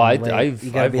 Oh, I've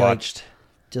watched. Like,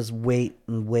 just wait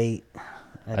and wait.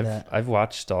 I've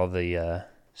watched all the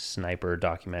sniper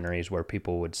documentaries where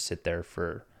people would sit there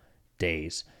for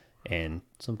days and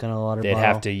some kind of water they'd bottle.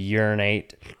 have to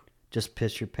urinate. Just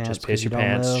piss your pants. Just piss your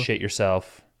pants, move. shit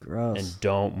yourself. Gross. And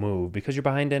don't move because you're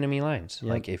behind enemy lines. Yep.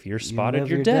 Like if you're spotted,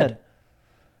 you're dead.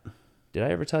 Did I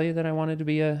ever tell you that I wanted to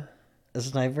be a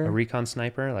sniper? A recon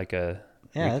sniper? Like a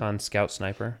recon scout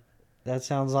sniper? That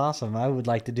sounds awesome. I would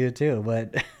like to do it too,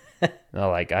 but... No,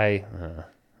 like I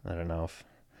don't know if...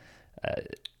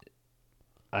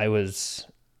 I was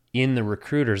in the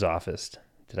recruiter's office.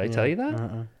 Did I tell you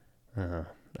that?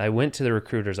 I went to the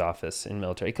recruiter's office in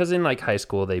military because in like high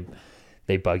school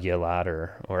they bug you a lot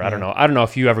or I don't know. I don't know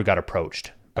if you ever got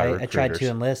approached by recruiters. I tried to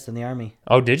enlist in the Army.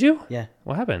 Oh, did you? Yeah.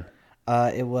 What happened?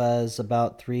 It was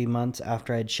about 3 months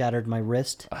after I'd shattered my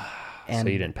wrist. And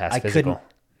so you didn't pass physical.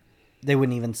 They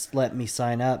wouldn't even let me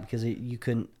sign up because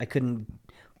I couldn't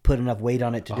put enough weight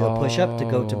on it to do a push-up to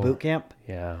go to boot camp.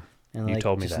 Yeah. And you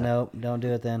told me that. Nope, don't do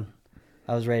it then.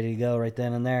 I was ready to go right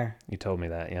then and there. You told me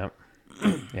that, yeah.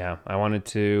 Yeah, I wanted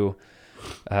to,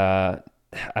 I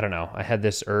don't know. I had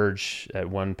this urge at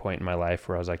one point in my life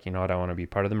where I was like, you know what, I want to be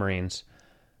part of the Marines.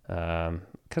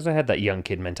 Because I had that young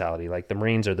kid mentality. Like the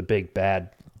Marines are the big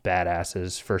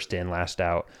badasses, first in, last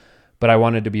out. But I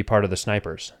wanted to be part of the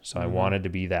snipers. So I wanted to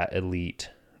be that elite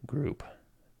group.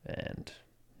 And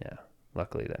yeah,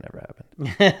 luckily that never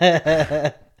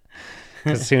happened.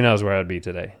 Because who knows where I'd be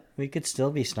today. We could still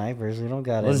be snipers. We don't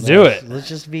got it. Let's do it. Let's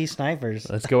just be snipers.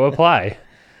 Let's go apply.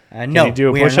 Can you do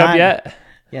a push-up yet?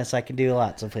 Yes, I can do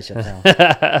lots of push-ups now.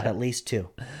 At least 2.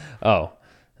 Oh,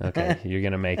 okay. You're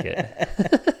going to make it.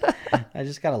 I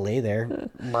just got to lay there.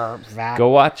 Fat. Go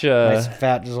watch... Nice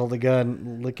fat, just hold the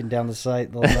gun, looking down the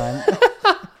sight the whole time.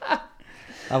 I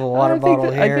have a water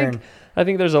bottle here. I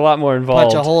think there's a lot more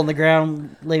involved. Punch a hole in the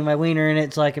ground, lay my wiener in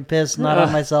it so I can piss, not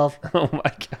on myself. Oh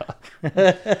my God.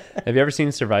 Have you ever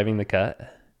seen Surviving the Cut?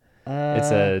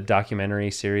 It's a documentary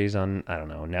series on, I don't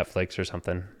know, Netflix or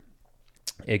something.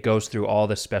 It goes through all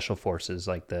the special forces,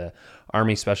 like the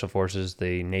Army Special Forces,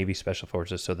 the Navy Special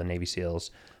Forces, so the Navy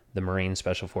SEALs, the Marine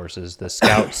Special Forces, the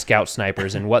Scout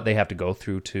Snipers, and what they have to go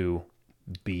through to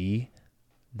be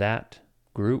that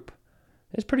group.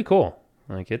 It's pretty cool.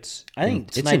 Like I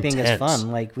think sniping intense. is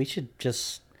fun. Like we should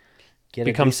just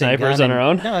become snipers on our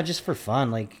own. No, just for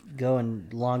fun. Like go in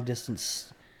long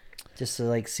distance, just to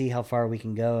like see how far we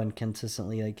can go and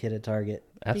consistently like hit a target.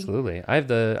 Absolutely, I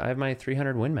have my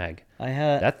 300 Win Mag. I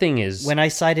had that thing is when I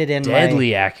sighted in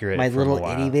deadly accurate. My little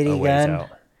itty bitty gun. Out.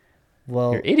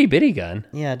 Well, your itty bitty gun.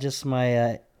 Yeah, just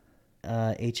my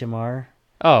HMR.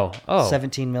 Oh,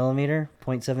 17 millimeter,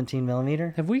 0.17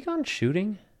 millimeter. Have we gone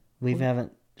shooting? We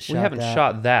haven't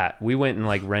shot that. We went and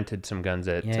like rented some guns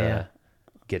at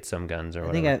Get Some Guns or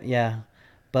whatever.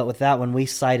 But with that one, we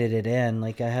sighted it in.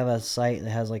 Like I have a sight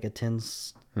that has like a 10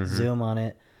 zoom on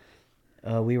it.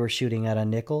 We were shooting at a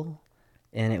nickel,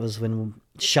 and it was when we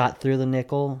shot through the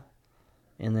nickel,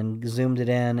 and then zoomed it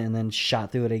in, and then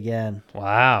shot through it again.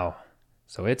 Wow!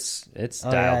 So it's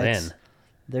dialed in.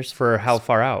 There's for how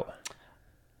far out?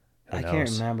 I can't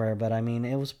remember, but I mean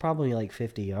it was probably like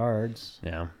 50 yards.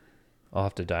 Yeah. I'll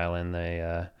have to dial in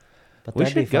the. But we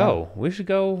should go. We should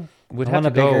go. We'd have to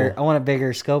go. I want a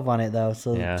bigger scope on it though,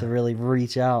 so to really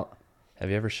reach out. Have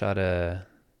you ever shot a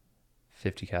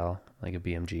 50 cal like a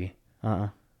BMG?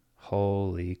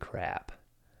 Holy crap!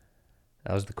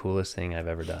 That was the coolest thing I've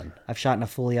ever done. I've shot in a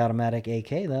fully automatic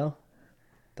AK though.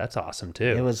 That's awesome too.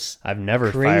 It was. I've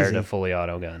never fired a fully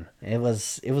auto gun. It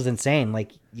was insane.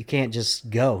 Like you can't just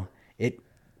go. It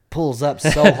pulls up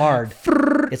so hard.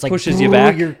 It's like pushes you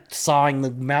back. You're sawing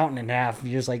the mountain in half.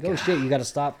 You're just like, oh shit, you got to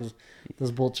stop because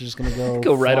those bullets are just gonna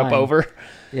go right up over.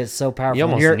 It's so powerful. You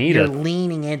almost you're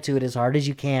leaning into it as hard as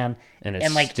you can,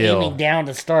 and like aiming down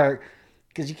to start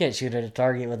because you can't shoot at a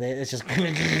target with it. It's just.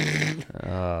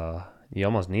 You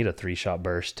almost need a 3-shot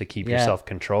burst to keep yourself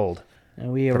controlled.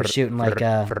 And we were shooting like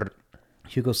a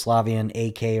Yugoslavian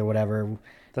AK or whatever.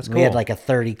 That's cool. We had like a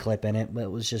 30 clip in it, but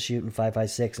it was just shooting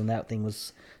 5.56, and that thing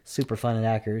was super fun and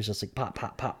accurate. It was just like pop,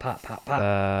 pop, pop, pop, pop,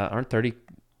 pop.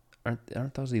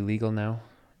 Aren't those illegal now?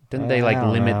 Didn't they like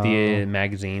limit the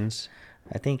magazines?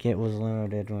 I think it was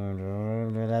limited.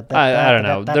 I don't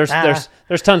know.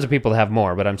 There's tons of people that have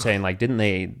more, but I'm saying like didn't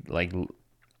they like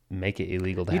make it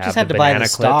illegal to you have just had the to buy banana the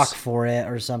stock clips. for it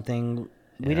or something.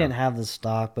 We Yeah. didn't have the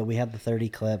stock, but we had the 30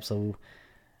 clip, so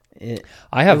it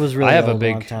I was really have old a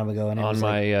big a long time ago, and it on was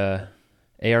my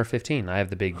AR-15. I have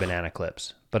the big banana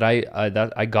clips, but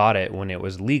I got it when it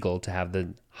was legal to have the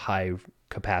high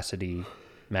capacity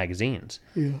magazines,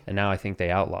 and now I think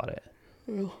they outlawed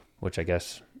it, which I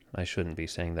guess I shouldn't be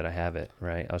saying that I have it,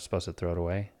 right? I was supposed to throw it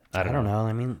away. I don't know.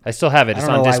 I mean, I still have it. It's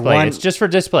on display. It's just for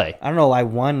display. I don't know why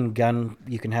one gun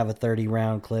you can have a 30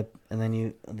 round clip, and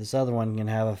then this other one can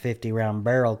have a 50 round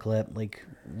barrel clip. Like,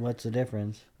 what's the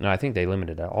difference? No, I think they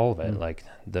limited all of it. Like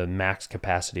the max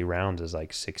capacity rounds is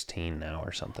like 16 now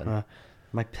or something.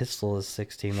 My pistol is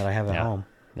 16 that I have at home.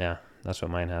 Yeah, that's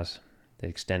what mine has. The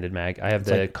extended mag. I have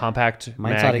the compact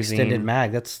Mine's magazine. not extended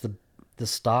mag. That's the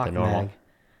stock The normal. mag.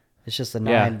 It's just a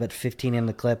 9, but 15 in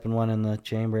the clip and 1 in the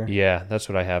chamber. Yeah, that's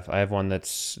what I have. I have one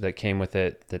that came with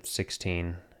it that's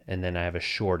 16, and then I have a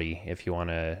shorty if you want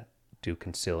to do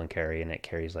conceal and carry, and it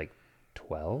carries like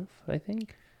 12, I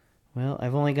think. Well,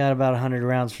 I've only got about 100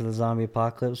 rounds for the zombie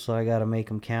apocalypse, so I got to make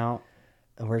them count.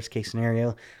 A worst case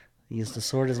scenario, use the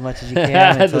sword as much as you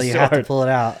can until you have to pull it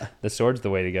out. The sword's the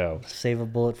way to go. Save a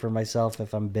bullet for myself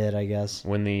if I'm bit, I guess.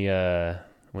 When the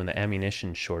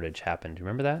ammunition shortage happened, do you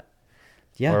remember that?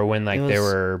 Yeah. Or when they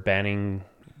were banning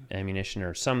ammunition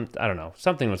or I don't know,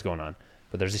 something was going on.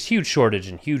 But there's this huge shortage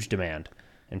and huge demand,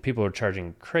 and people are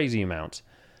charging crazy amounts.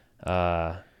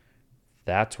 That's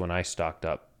when I stocked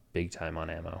up big time on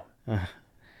ammo.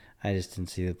 I just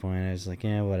didn't see the point. I was like,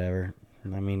 yeah, whatever.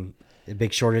 I mean, a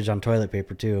big shortage on toilet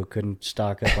paper too. Couldn't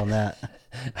stock up on that.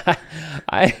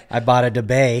 I bought a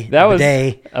bidet. A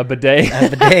bidet. A bidet.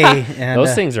 And,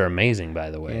 those things are amazing, by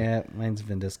the way. Yeah, mine's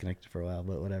been disconnected for a while,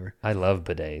 but whatever. I love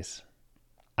bidets.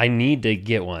 I need to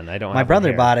get one. I don't. My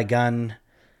brother bought a gun,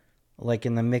 like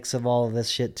in the mix of all of this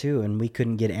shit too, and we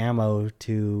couldn't get ammo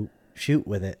to shoot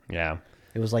with it. Yeah.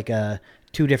 It was like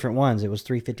two different ones. It was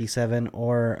 357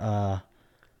 or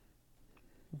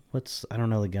I don't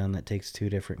know the gun that takes two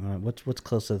different ones. What's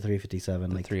close to the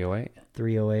 357? Like 308.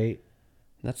 308.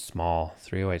 That's small.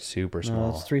 308 super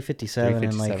small. No, it's 357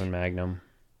 357 and Magnum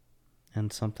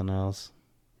and something else.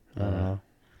 I don't know,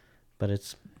 but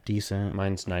it's decent.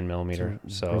 Mine's 9mm.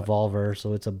 So revolver,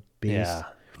 so it's a beast.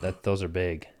 Yeah, those are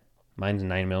big. Mine's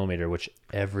 9mm, which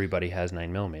everybody has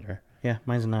 9mm. Yeah,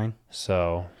 mine's a 9.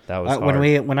 So that was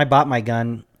hard. When I bought my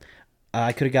gun,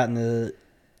 I could have gotten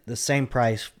the same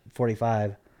price,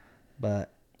 45,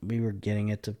 but we were getting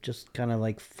it to just kind of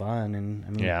like fun, and I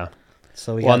mean, yeah.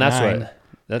 So we got 9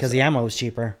 that's because the ammo was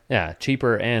cheaper. Yeah,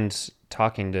 cheaper, and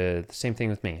talking to the same thing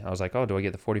with me. I was like, oh, do I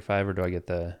get the 45 or do I get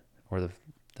the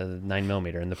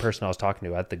 9mm? And the person I was talking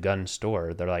to at the gun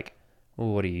store, they're like, well,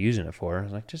 what are you using it for? I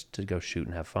was like, just to go shoot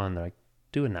and have fun. They're like,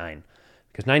 do a 9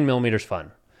 because 9mm is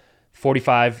fun.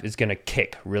 45 is gonna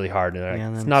kick really hard, and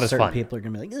like, it's not as fun. People are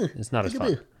gonna be like, it's not as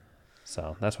fun.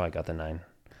 So that's why I got the 9.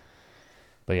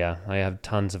 But yeah, I have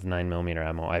tons of 9mm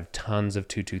ammo. I have tons of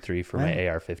 223 for my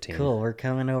AR-15. Cool, we're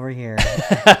coming over here.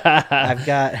 I've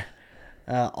got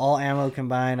all ammo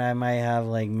combined. I might have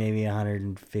like maybe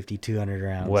 150, 200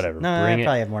 rounds. Whatever. No, I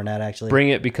probably have more than that actually. Bring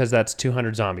it because that's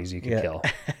 200 zombies you can kill.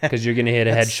 Because you're gonna hit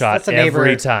a headshot a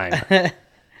every time.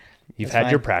 You've had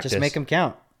fine. your practice. Just make them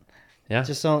count. Yeah.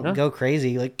 Just don't go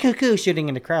crazy like cuckoo shooting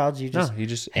into crowds. You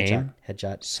just aim,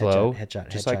 headshot, slow, headshot,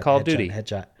 just like Call of Duty.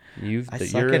 Headshot. I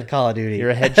suck you're at Call of Duty. You're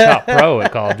a headshot pro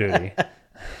at Call of Duty.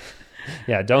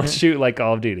 Yeah, don't shoot like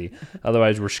Call of Duty.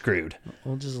 Otherwise, we're screwed.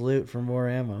 We'll just loot for more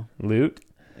ammo. Loot?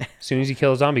 As soon as you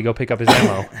kill a zombie, go pick up his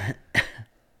ammo.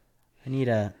 I need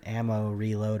a ammo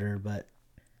reloader, but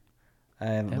I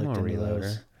haven't looked into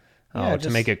those. Oh, yeah, to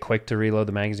make it quick to reload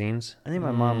the magazines? I think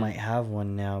my mom might have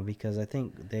one now because I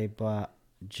think they bought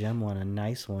Gem one, a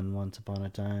nice one, once upon a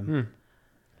time.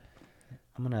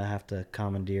 I'm going to have to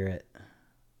commandeer it.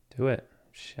 Do it.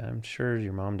 I'm sure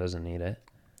your mom doesn't need it.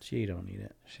 She don't need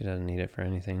it. She doesn't need it for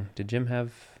anything. Did Jim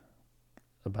have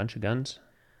a bunch of guns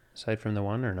aside from the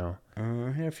one or no?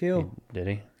 He had a few. Did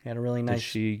he? He had a really nice. Did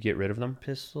she get rid of them?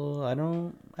 Pistol. I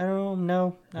don't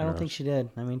know. I don't think she did.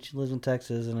 I mean, she lives in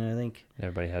Texas, and I think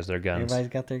everybody has their guns.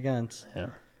 Everybody's got their guns. Yeah,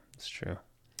 that's true.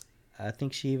 I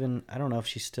think she even. I don't know if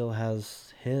she still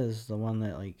has the one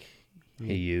that like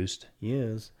he used,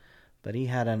 but he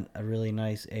had a really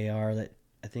nice AR that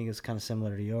I think is kind of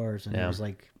similar to yours, and it was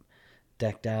like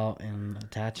decked out in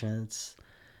attachments.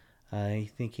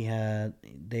 I think he had.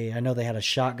 I know they had a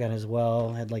shotgun as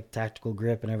well. Had like tactical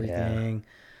grip and everything. Yeah.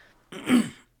 I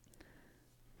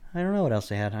don't know what else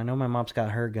they had. I know my mom's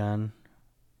got her gun,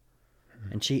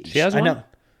 and she has one. I know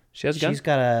she has a gun. She's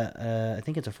got I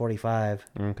think it's a 45.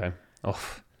 Okay. Oh,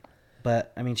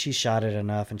 But I mean, she's shot it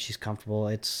enough, and she's comfortable.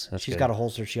 She's good. got a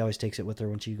holster. She always takes it with her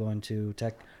when she go into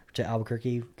to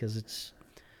Albuquerque because it's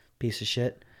a piece of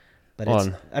shit. But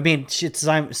it's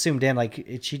I'm zoomed in.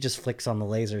 Like she just flicks on the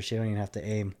laser. She don't even have to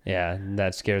aim. Yeah,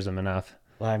 that scares them enough.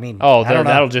 Well, I mean,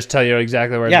 that'll just tell you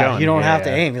exactly where it's going. Yeah, you don't have to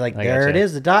aim. You're like, there it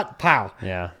is, the dot, pow.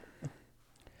 Yeah.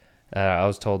 I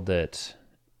was told that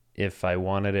if I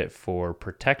wanted it for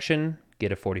protection,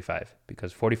 get a 45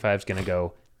 because 45 is going to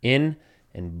go in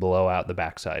and blow out the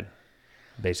backside.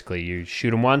 Basically, you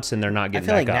shoot them once and they're not getting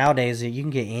back up. I feel like nowadays you can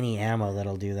get any ammo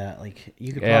that'll do that. Like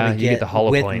you could probably get the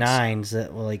hollow with points. 9s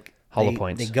that will like hollow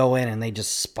points. They go in and they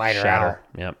just spider out.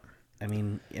 Yep. I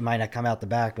mean, it might not come out the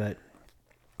back, but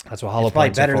that's what hollow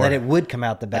points are for. It's probably better that it would come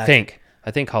out the back.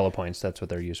 I think hollow points. That's what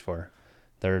they're used for.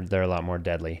 They're a lot more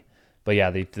deadly. But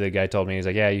yeah, the guy told me, he's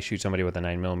like, yeah, you shoot somebody with a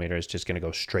 9mm, it's just going to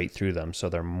go straight through them, so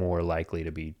they're more likely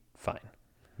to be fine.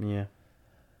 Yeah.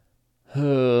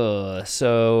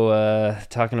 So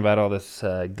talking about all this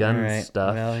gun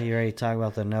stuff. Well, you already talked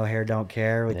about the no hair, don't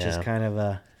care, which is kind of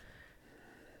a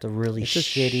really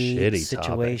shitty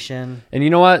situation. Topic. And you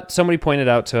know what? Somebody pointed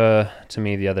out to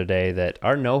me the other day that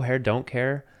our no hair, don't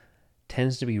care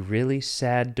tends to be really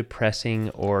sad, depressing,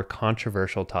 or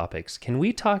controversial topics. Can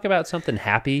we talk about something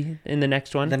happy in the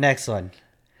next one? The next one.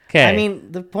 Okay. I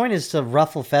mean, the point is to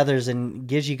ruffle feathers and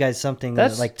gives you guys something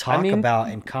to talk about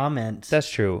and comment. That's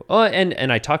true. Oh,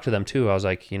 and I talked to them too. I was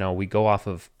like, we go off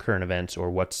of current events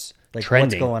or what's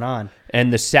trending. What's going on.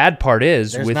 And the sad part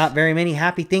is there's not very many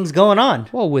happy things going on.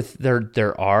 Well,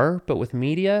 there are, but with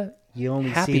media, you only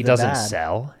happy see the doesn't bad.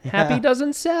 sell. Yeah. Happy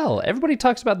doesn't sell. Everybody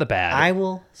talks about the bad. I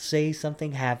will say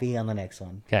something happy on the next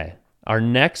one. Okay. Our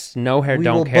next no hair,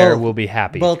 don't care will be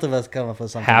happy. Both of us come up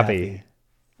with something happy.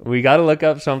 We got to look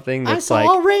up something that's I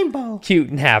saw a rainbow. Cute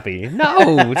and happy.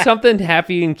 No, something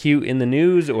happy and cute in the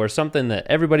news or something that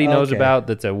everybody knows about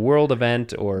that's a world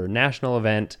event or national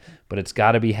event, but it's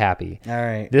got to be happy. All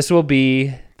right. This will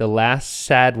be the last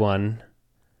sad one,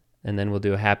 and then we'll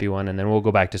do a happy one, and then we'll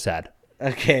go back to sad.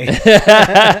 Okay.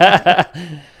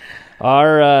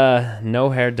 Our no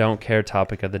hair, don't care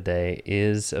topic of the day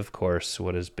is, of course,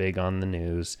 what is big on the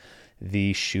news,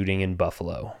 the shooting in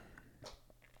Buffalo.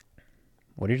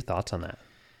 What are your thoughts on that?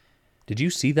 Did you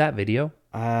see that video?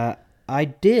 I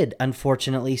did,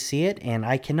 unfortunately, see it, and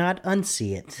I cannot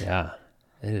unsee it. Yeah,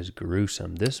 it is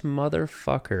gruesome. This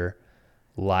motherfucker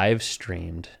live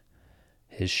streamed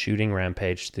his shooting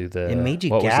rampage through the... It made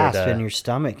you gasp in your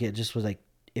stomach. It just was like,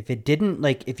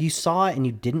 if you saw it and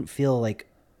you didn't feel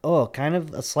kind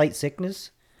of a slight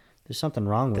sickness, there's something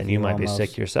wrong with you. Then you might be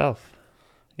sick yourself.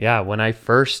 Yeah, when I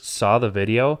first saw the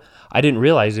video, I didn't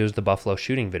realize it was the Buffalo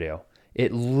shooting video.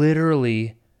 It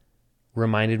literally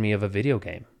reminded me of a video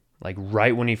game. Like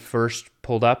right when he first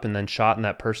pulled up and then shot and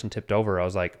that person tipped over, I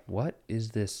was like, what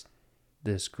is this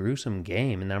gruesome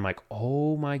game? And then I'm like,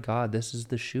 oh my God, this is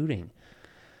the shooting.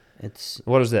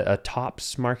 What is it? A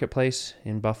Tops Marketplace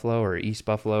in Buffalo or East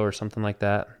Buffalo or something like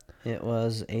that? It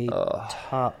was a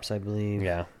Tops, I believe.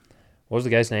 Yeah. What was the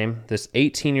guy's name? This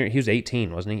 18-year... He was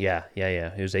 18, wasn't he? Yeah.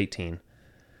 He was 18.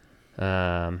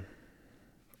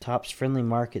 Tops Friendly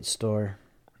Market Store.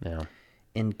 Yeah.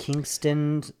 In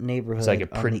Kingston neighborhood. It's like a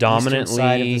predominantly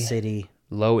side of the city.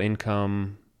 Low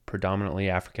income,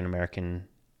 predominantly African American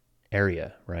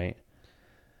area, right?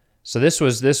 So this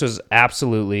was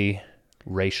absolutely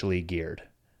racially geared.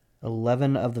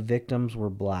 11 of the victims were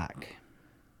black.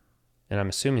 And I'm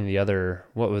assuming the other,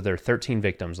 what were there, 13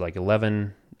 victims, like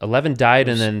 11 died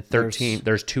and then 13,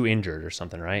 there's 2 injured or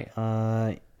something, right?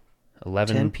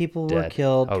 11 10 people dead. Were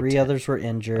killed, 3 others were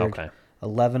injured. Okay.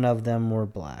 11 of them were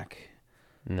black.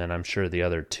 And then I'm sure the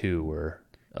other 2 were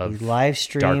of he live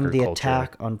streamed the culture.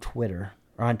 attack on Twitter,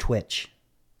 or on Twitch.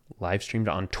 Live streamed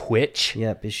on Twitch?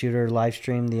 Yep, the shooter live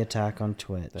streamed the attack on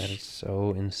Twitch. That is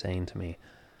so insane to me.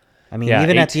 I mean,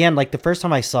 even at the end, like the first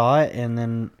time I saw it, and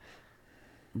then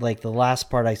like the last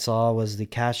part I saw was the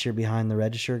cashier behind the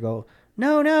register go,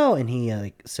 no, and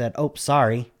he said, oh,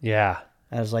 sorry. Yeah.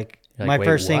 I was like, my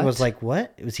first thing was like,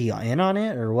 what? Was he in on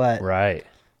it or what? Right.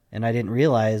 And I didn't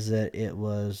realize that it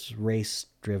was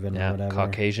race-driven or whatever.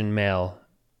 Caucasian male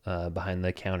behind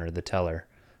the counter, the teller,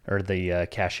 or the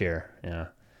cashier. Yeah.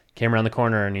 Came around the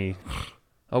corner and he,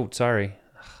 oh, sorry.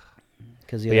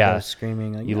 Because he was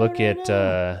screaming. Like, you look at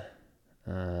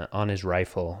on his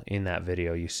rifle in that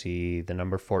video, you see the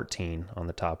number 14 on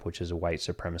the top, which is a white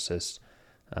supremacist.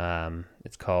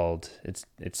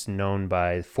 It's known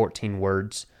by 14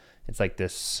 words. It's like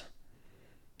this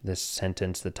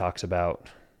sentence that talks about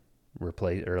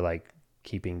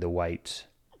keeping the white.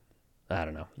 I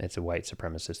don't know. It's a white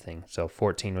supremacist thing. So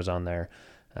 14 was on there.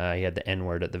 He had the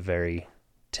N-word at the very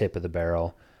tip of the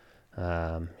barrel.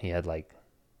 He had like,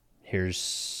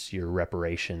 here's your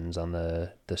reparations on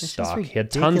the stock. He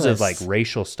had tons of like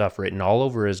racial stuff written all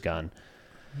over his gun.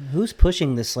 Who's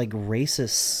pushing this like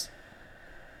racist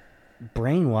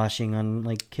brainwashing on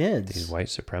like kids? These white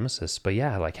supremacists. But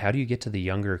yeah, like how do you get to the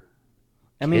younger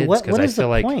I mean, what is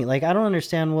the point? Like, I don't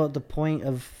understand what the point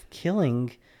of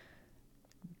killing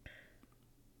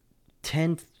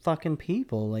 10 fucking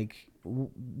people. Like,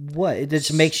 what? It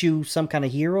just makes you some kind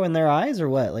of hero in their eyes, or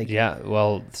what? Like, yeah.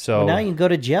 Well, now you can go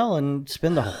to jail and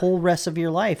spend the whole rest of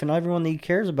your life, and everyone that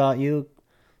cares about you,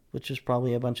 which is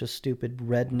probably a bunch of stupid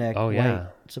redneck white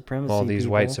supremacy. Well, these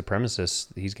people. white supremacists,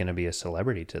 he's going to be a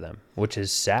celebrity to them, which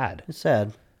is sad. It's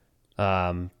sad.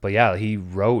 But yeah, he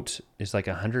wrote, it's like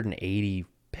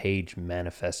 180-page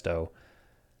manifesto,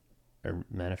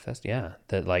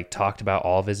 that like talked about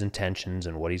all of his intentions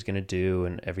and what he's going to do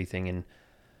and everything. And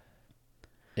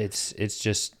it's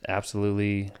just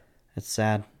absolutely... It's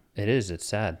sad. It is. It's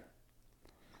sad.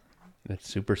 It's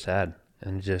super sad.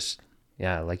 And just,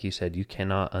 yeah, like you said, you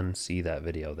cannot unsee that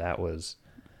video. That was...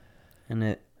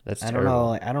 And that's I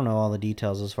terrible. I don't know all the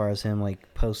details as far as him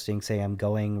like posting, say, I'm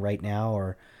going right now,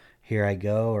 or here I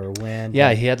go, or when.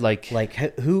 Yeah, he had like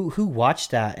who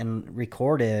watched that and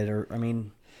recorded, or I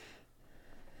mean,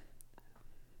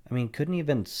 couldn't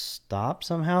even stop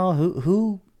somehow.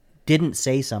 Who didn't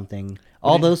say something?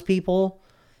 All those people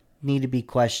need to be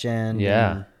questioned.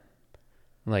 Yeah,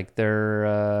 like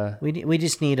they're. We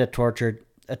just need a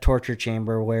torture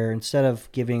chamber where instead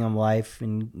of giving them life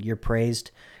and you're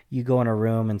praised, you go in a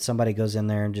room and somebody goes in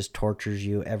there and just tortures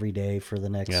you every day for the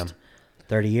next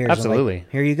 30 years. Absolutely.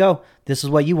 Like, here you go. This is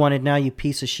what you wanted now, you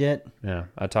piece of shit. Yeah.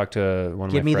 I talked to one of my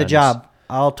friends. Give me the job.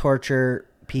 I'll torture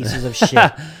pieces of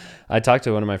shit. I talked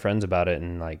to one of my friends about it,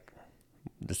 and like,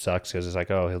 this sucks because it's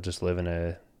like, oh, he'll just live in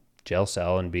a jail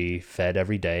cell and be fed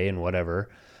every day and whatever.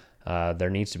 There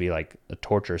needs to be like a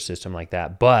torture system like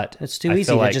that. But it's too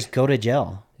easy to just go to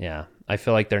jail. Yeah. I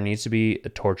feel like there needs to be a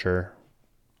torture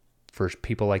for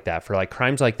people like that, for like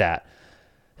crimes like that,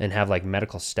 and have like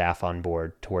medical staff on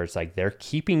board to where it's like they're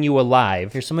keeping you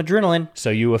alive. Here's some adrenaline. So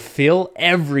you feel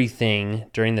everything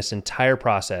during this entire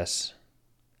process.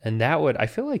 And that would, I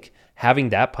feel like having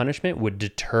that punishment would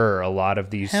deter a lot of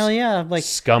these like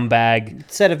scumbag.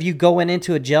 Instead of you going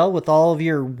into a jail with all of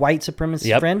your white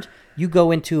supremacist friend, you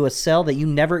go into a cell that you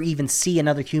never even see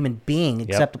another human being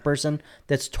except the person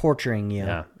that's torturing you.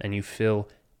 Yeah, and you feel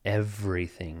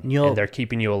everything, and they're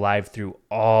keeping you alive through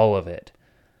all of it.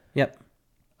 Yep.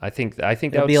 I think that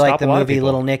would be like the movie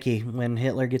Little Nicky when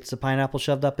Hitler gets the pineapple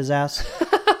shoved up his ass.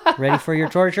 Ready for your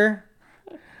torture?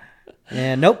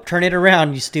 And nope, turn it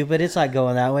around, you stupid. It's not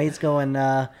going that way. It's going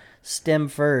stem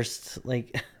first.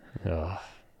 Like, yeah,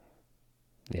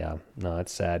 no,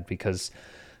 it's sad because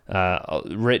I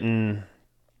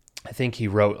think he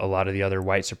wrote a lot of the other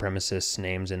white supremacists'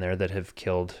 names in there that have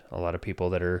killed a lot of people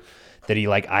that he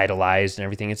like idolized and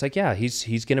everything. It's like, yeah,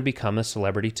 he's going to become a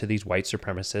celebrity to these white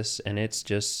supremacists, and it's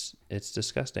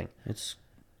disgusting. It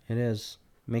is.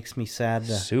 Makes me sad.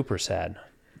 Super sad.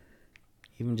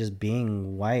 Even just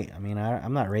being white. I mean,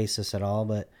 I'm not racist at all,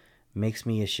 but it makes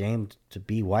me ashamed to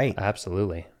be white.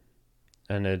 Absolutely.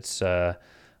 And it's, I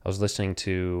was listening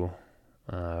to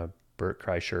Bert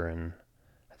Kreischer, and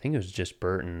I think it was just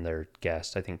Bert and their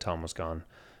guest. I think Tom was gone.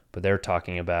 But they're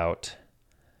talking about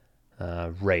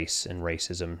race and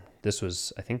racism.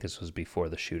 I think this was before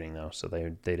the shooting, though, so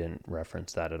they didn't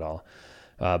reference that at all.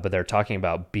 But they're talking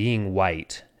about being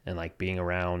white and like being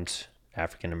around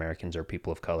African Americans or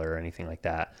people of color or anything like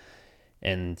that.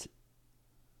 And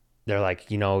they're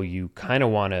like, you kind of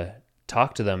want to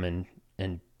talk to them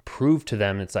and prove to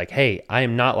them, it's like, hey, I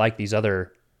am not like these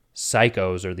other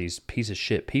psychos or these piece of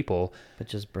shit people. But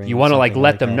just you want to like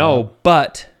let them know,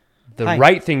 but the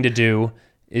right thing to do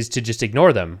is to just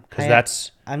ignore them, because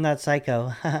I'm not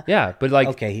psycho. Yeah, but like,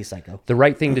 okay, he's psycho. The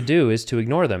right thing to do is to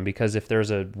ignore them, because if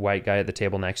there's a white guy at the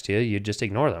table next to you, you just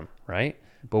ignore them, right?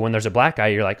 But when there's a black guy,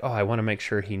 you're like, oh, I want to make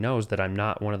sure he knows that I'm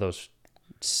not one of those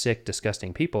sick,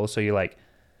 disgusting people. So you like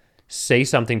say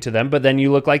something to them, but then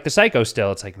you look like the psycho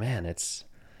still. It's like, man, it's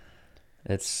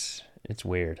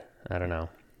weird. I don't know.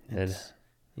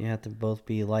 You have to both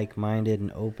be like-minded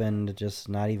and open to just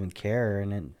not even care,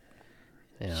 and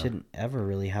it shouldn't ever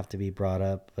really have to be brought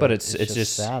up. But it's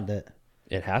just sad that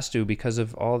it has to, because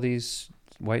of all these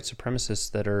white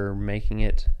supremacists that are making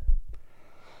it.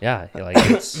 Yeah, like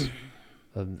it's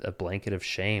a blanket of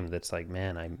shame. That's like,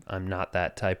 man, I'm not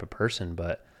that type of person,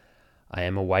 but I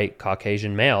am a white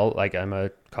Caucasian male. Like, I'm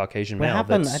a Caucasian male. What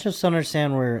happened? I just don't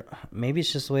understand where. Maybe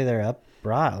it's just the way they're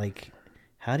brought. Like,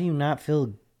 how do you not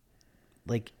feel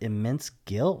like immense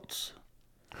guilt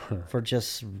for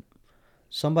just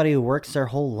somebody who works their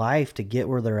whole life to get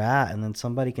where they're at, and then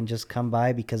somebody can just come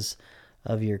by because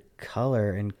of your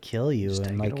color and kill you. Just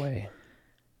and take like it away.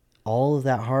 all of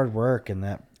that hard work and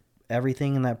that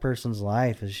everything in that person's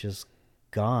life is just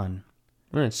gone.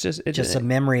 Well, it's just a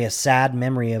memory, a sad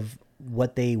memory of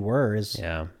what they were.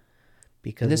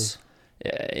 Because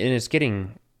and it's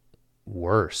getting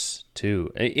worse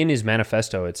too. In his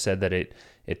manifesto, it said that it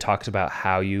talks about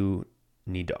how you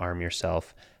need to arm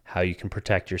yourself, how you can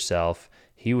protect yourself.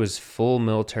 He was full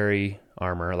military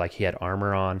armor, like he had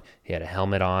armor on, he had a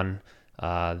helmet on.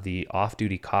 The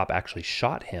off-duty cop actually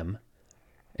shot him,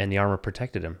 and the armor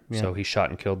protected him. Yeah. So he shot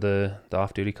and killed the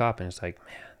off-duty cop, and it's like,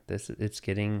 man, it's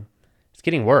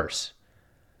getting worse.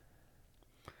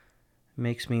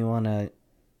 Makes me want to,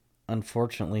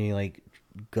 unfortunately, like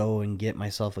go and get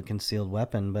myself a concealed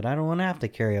weapon, but I don't want to have to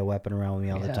carry a weapon around with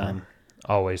me all the time.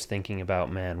 Always thinking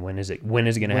about, man, when is it going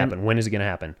to happen? When is it going to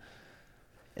happen?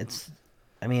 It's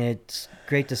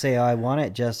great to say, oh, I want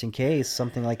it just in case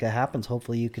something like that happens.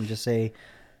 Hopefully you can just say,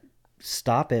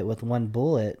 stop it with one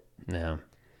bullet. Yeah.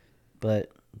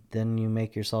 But then you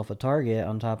make yourself a target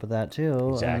on top of that too.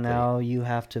 Exactly. And now you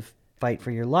have to fight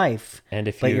for your life.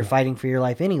 But you're fighting for your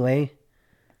life anyway.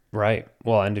 Right.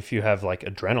 Well, and if you have like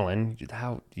adrenaline,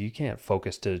 how you can't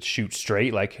focus to shoot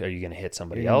straight. Like, are you going to hit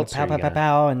somebody else? Pow, pow, pow,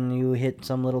 pow, and you hit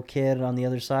some little kid on the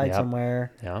other side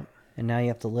somewhere. Yeah. And now you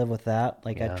have to live with that.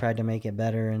 Like, I tried to make it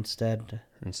better instead.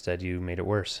 Instead, you made it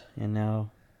worse. And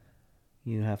now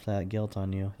you have that guilt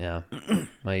on you. Yeah.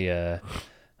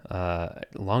 A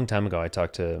long time ago, I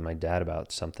talked to my dad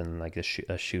about something like a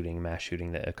mass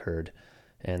shooting that occurred.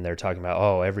 And they're talking about,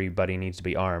 oh, everybody needs to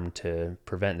be armed to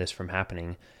prevent this from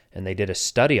happening. And they did a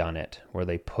study on it where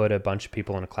they put a bunch of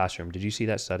people in a classroom. Did you see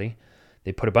that study?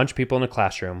 They put a bunch of people in a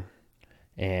classroom,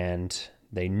 and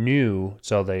they knew,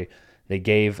 so they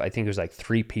gave, I think it was like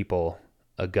 3 people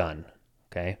a gun,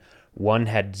 okay? One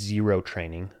had 0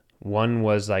 training. One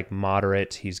was like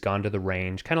moderate. He's gone to the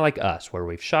range, kind of like us, where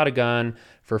we've shot a gun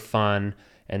for fun.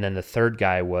 And then the third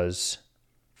guy was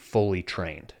fully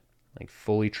trained,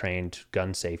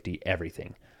 gun safety,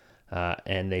 everything.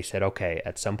 And they said, okay,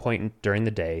 at some point during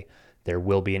the day, there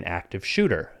will be an active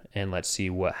shooter, and let's see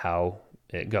how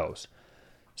it goes.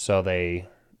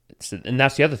 And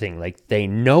that's the other thing, like they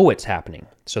know it's happening,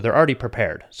 so they're already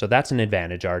prepared. So that's an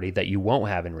advantage already that you won't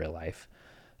have in real life.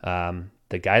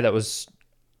 The guy that was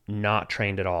not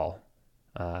trained at all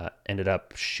ended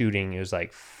up shooting. It was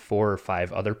like 4 or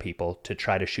 5 other people to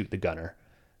try to shoot the gunner,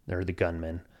 or the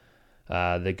gunman.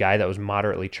 The guy that was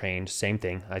moderately trained, same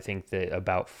thing. I think that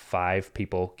about 5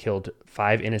 people killed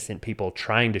 5 innocent people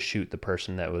trying to shoot the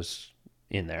person that was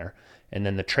in there. And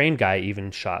then the trained guy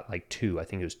even shot like 2. I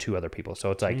think it was 2 other people.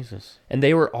 So it's like, Jesus. And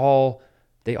they all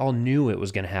knew it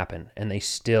was going to happen, and they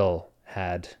still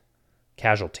had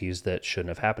casualties that shouldn't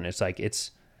have happened. It's like,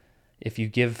 if you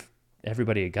give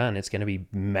everybody a gun, it's going to be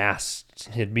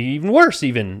it'd be even worse,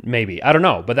 even maybe. I don't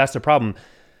know, but that's the problem.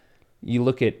 You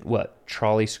look at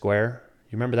Trolley Square.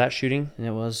 You remember that shooting? And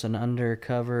it was an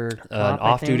undercover cop, an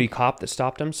off-duty cop that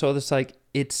stopped him. So it's like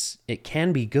it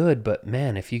can be good, but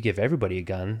man, if you give everybody a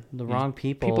gun, the wrong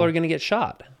people are going to get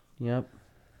shot. Yep.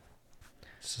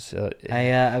 So,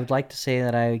 I would like to say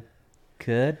that I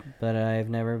could, but I've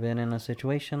never been in a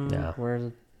situation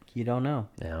where you don't know.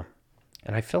 Yeah.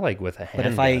 And I feel like with a handgun,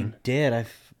 but if I did,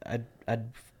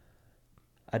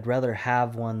 I'd rather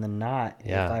have one than not.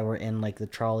 Yeah. If I were in like the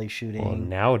trolley shooting. Well,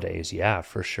 nowadays, yeah,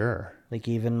 for sure. Like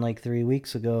even like 3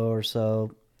 weeks ago or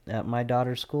so, at my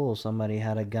daughter's school, somebody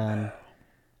had a gun.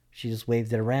 She just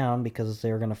waved it around because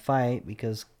they were going to fight,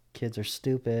 because kids are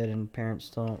stupid and parents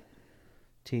don't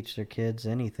teach their kids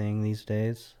anything these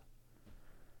days.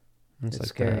 It's like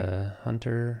scary. The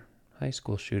Hunter High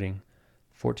School shooting.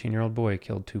 14-year-old boy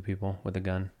killed 2 people with a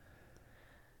gun.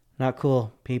 Not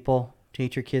cool, people.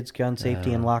 Teach your kids gun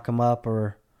safety and lock them up,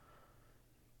 or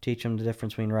teach them the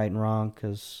difference between right and wrong,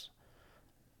 because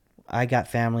I got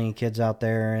family and kids out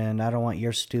there, and I don't want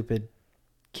your stupid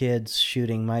kids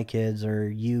shooting my kids or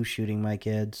you shooting my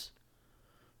kids.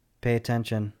 Pay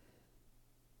attention.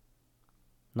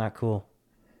 Not cool.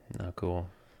 Not cool.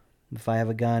 If I have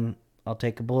a gun, I'll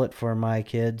take a bullet for my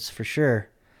kids for sure.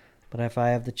 But if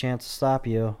I have the chance to stop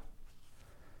you,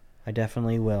 I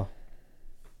definitely will.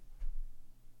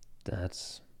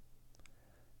 That's...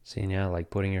 See, yeah, like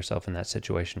putting yourself in that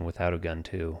situation without a gun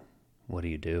too. What do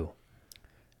you do?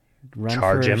 Run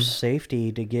Charge for him?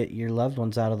 Safety to get your loved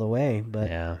ones out of the way. But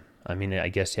yeah, I mean, I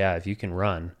guess, yeah, if you can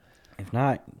run. If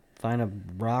not, find a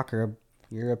rock, or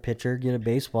you're a pitcher, get a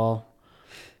baseball,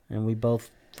 and we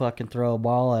both fucking throw a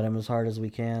ball at him as hard as we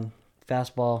can.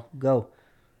 Fastball, go.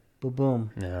 Boom,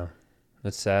 boom. Yeah.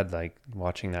 It's sad, like,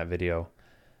 watching that video.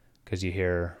 because you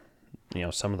hear,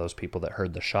 some of those people that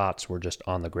heard the shots were just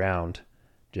on the ground,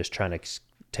 just trying to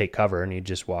take cover, and he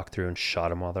just walked through and shot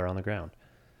them while they're on the ground.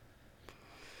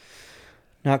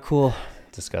 Not cool.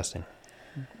 Disgusting.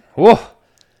 Whoa!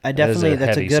 That's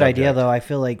a good idea, though. I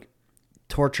feel like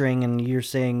torturing, and you're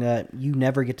saying that you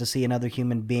never get to see another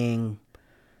human being,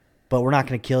 but we're not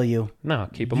going to kill you. No,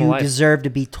 keep them alive. You deserve to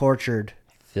be tortured.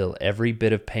 Feel every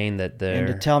bit of pain that and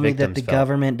to tell me that the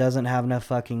government doesn't have enough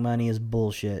fucking money is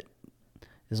bullshit.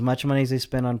 As much money as they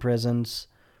spend on prisons,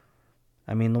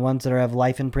 I mean, the ones that have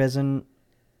life in prison,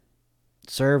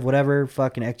 serve whatever,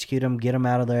 fucking execute them, get them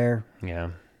out of there. Yeah.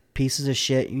 Pieces of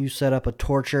shit. You set up a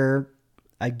torture,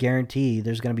 I guarantee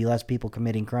there's going to be less people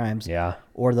committing crimes. Yeah.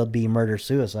 Or there'll be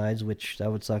murder-suicides, which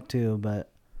that would suck too, but...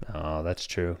 Oh, that's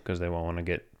true, because they won't want to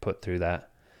get put through that.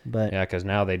 But yeah, because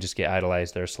now they just get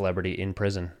idolized. They're a celebrity in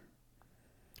prison.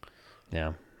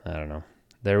 Yeah, I don't know.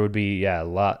 There would be,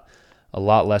 a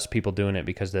lot less people doing it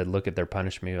because they'd look at their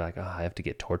punishment like, oh, I have to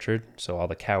get tortured. So all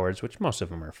the cowards, which most of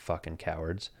them are fucking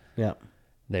cowards,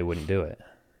 they wouldn't do it.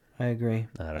 I agree.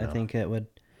 I think it would,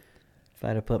 if I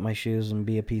had to put my shoes and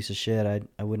be a piece of shit,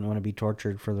 I wouldn't want to be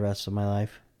tortured for the rest of my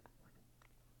life.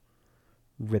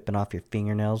 Ripping off your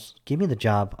fingernails. Give me the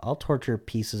job. I'll torture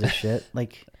pieces of shit.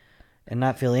 And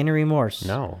not feel any remorse.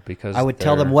 No, because I would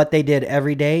tell them what they did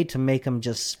every day to make them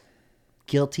just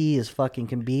guilty as fucking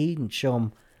can be, and show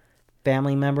them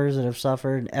family members that have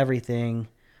suffered everything,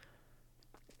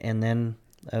 and then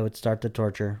I would start the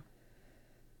torture.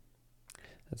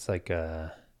 It's like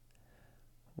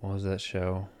what was that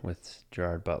show with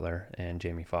Gerard Butler and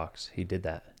Jamie Foxx? He did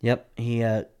that. Yep, he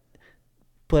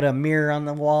put a mirror on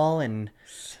the wall and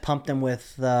pumped him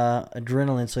with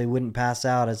adrenaline so he wouldn't pass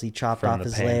out as he chopped off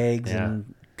his legs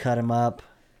and cut him up.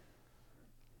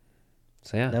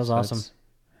 So yeah, that was awesome.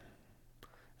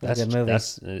 That's a good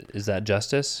movie. Is that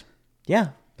justice? Yeah,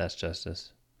 that's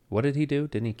justice. What did he do?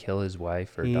 Didn't he kill his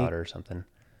wife or daughter or something?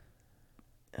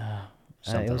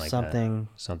 Something it was like something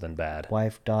that. Something bad.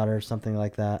 Wife, daughter, something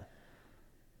like that.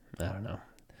 I don't know.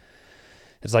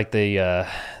 It's like the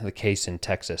case in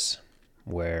Texas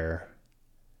where,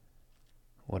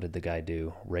 what did the guy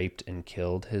do? Raped and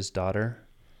killed his daughter.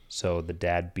 So the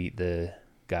dad beat the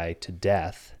guy to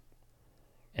death,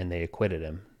 and they acquitted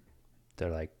him.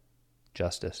 They're like,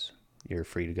 justice, you're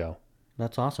free to go.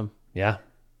 That's awesome. Yeah.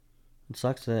 It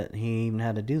sucks that he even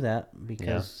had to do that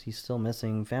because he's still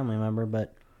missing a family member,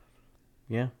 but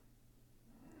yeah.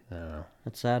 I don't know.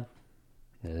 That's sad.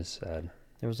 It is sad.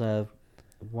 There was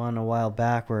one a while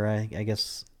back where I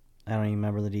guess, I don't even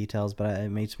remember the details, but it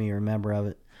makes me remember of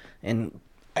it. And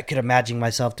I could imagine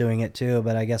myself doing it too,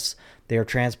 but I guess they were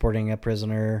transporting a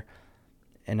prisoner,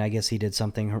 and I guess he did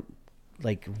something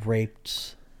like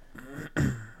raped, I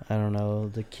don't know,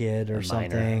 the kid or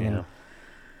something. Minor,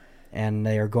 and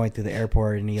they were going through the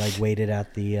airport, and he waited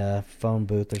at the phone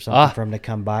booth or something for him to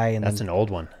come by. And that's an old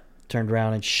one. Turned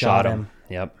around and shot him.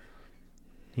 Yep.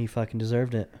 He fucking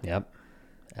deserved it. Yep.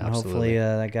 Absolutely. And hopefully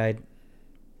that guy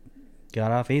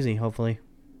got off easy, hopefully.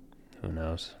 Who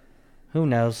knows? Who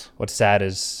knows? What's sad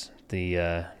is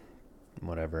the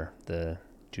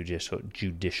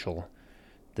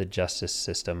the justice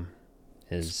system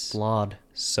is it's flawed.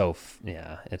 It's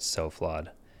so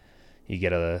flawed. You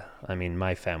get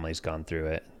my family's gone through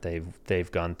it. They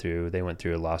went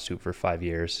through a lawsuit for 5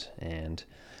 years, and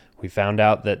we found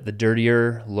out that the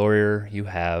dirtier lawyer you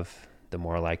have, the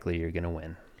more likely you're going to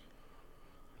win,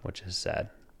 which is sad.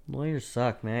 Lawyers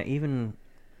suck, man. Even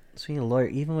speaking of lawyer,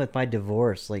 even with my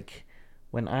divorce,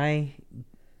 when I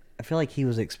feel like he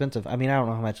was expensive. I don't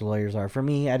know how much lawyers are. For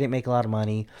me, I didn't make a lot of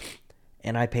money,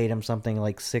 and I paid him something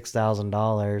like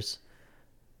 $6,000.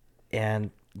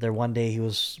 And there one day he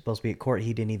was supposed to be at court,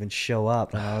 he didn't even show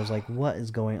up, and I was like, "What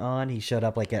is going on?" He showed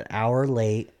up an hour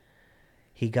late.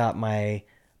 He got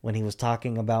when he was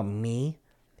talking about me,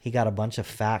 he got a bunch of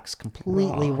facts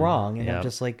completely wrong, and I'm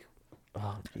just like,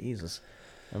 "Oh Jesus!"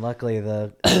 And luckily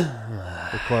the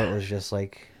court was just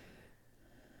like,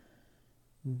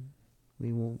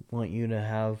 "We want you to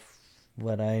have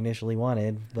what I initially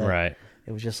wanted," but right.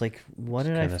 It was just like, what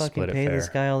did I fucking pay this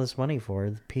guy all this money for?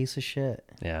 The piece of shit.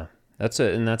 Yeah. That's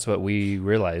it, and that's what we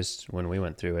realized when we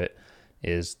went through it,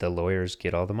 is the lawyers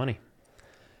get all the money.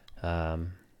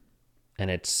 And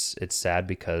it's sad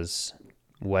because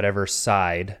whatever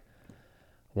side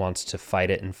wants to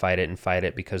fight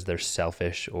it because they're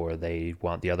selfish or they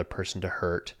want the other person to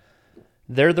hurt,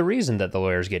 they're the reason that the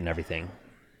lawyer's getting everything.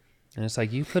 And it's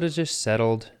like, you could have just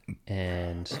settled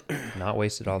and not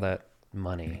wasted all that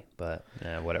money, but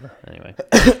whatever. Anyway.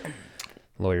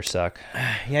 Lawyers suck.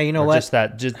 Yeah, you know what?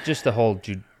 Just the whole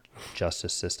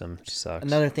justice system sucks.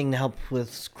 Another thing to help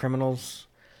with criminals,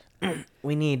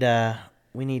 We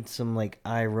need some like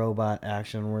iRobot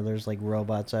action where there's like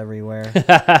robots everywhere.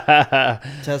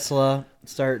 Tesla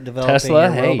start developing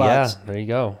your robots. Yeah, there you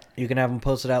go. You can have them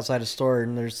posted outside a store,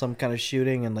 and there's some kind of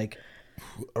shooting, and like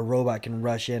a robot can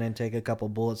rush in and take a couple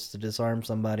bullets to disarm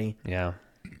somebody. Yeah.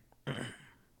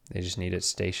 They just need it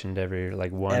stationed every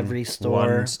store.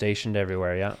 One stationed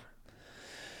everywhere, yeah.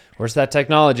 Where's that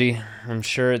technology? I'm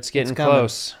sure it's getting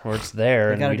close, or it's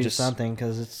there. We got to do something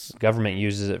because it's government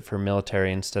uses it for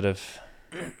military instead of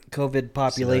COVID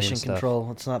population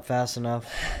control. It's not fast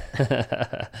enough.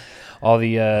 All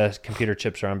the computer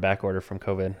chips are on back order from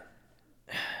COVID.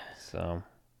 So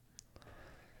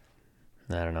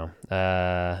I don't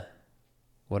know.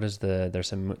 What is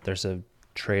there's a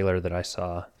trailer that I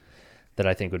saw that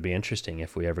I think would be interesting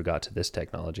if we ever got to this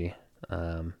technology.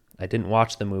 I didn't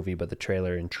watch the movie, but the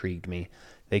trailer intrigued me.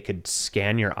 They could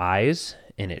scan your eyes,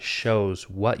 and it shows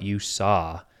what you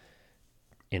saw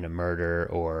in a murder,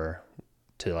 or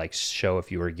to like show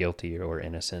if you were guilty or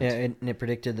innocent. Yeah, and it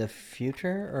predicted the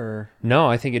future, or no?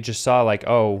 I think it just saw like,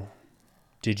 oh,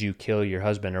 did you kill your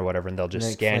husband or whatever, and they'll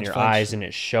just scan your eyes, and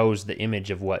it shows the image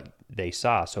of what they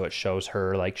saw. So it shows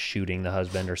her like shooting the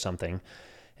husband or something,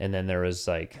 and then there was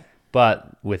like.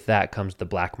 But with that comes the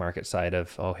black market side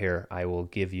of, oh, here, I will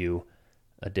give you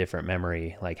a different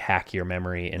memory, like hack your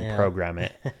memory and program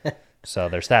it. So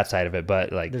there's that side of it.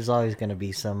 But like, there's always going to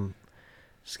be some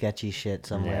sketchy shit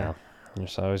somewhere. Yeah,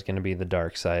 there's always going to be the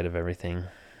dark side of everything.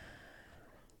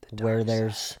 Where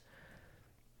there's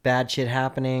bad shit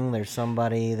happening, there's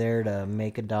somebody there to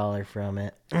make $1 from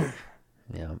it.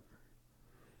 Yeah.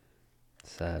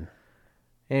 Sad.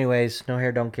 Anyways, no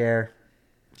hair, don't care.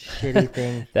 Shitty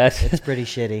thing. It's pretty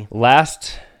shitty.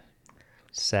 Last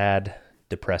sad,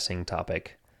 depressing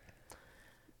topic.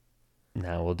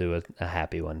 Now we'll do a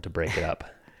happy one to break it up.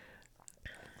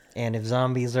 And if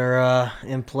zombies are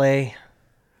in play,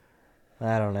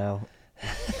 I don't know.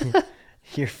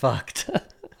 You're fucked.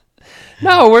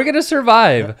 No, we're gonna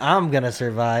survive. I'm gonna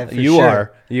survive. You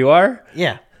are. You are?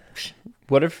 Yeah.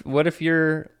 What if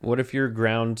you're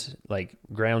ground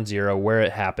zero where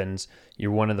it happens?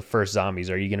 You're one of the first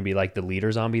zombies. Are you going to be like the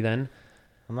leader zombie then?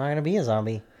 I'm not going to be a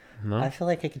zombie. No? I feel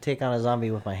like I could take on a zombie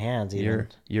with my hands. Even.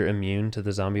 You're immune to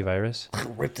the zombie virus.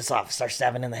 Rip this off. Start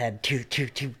stabbing in the head.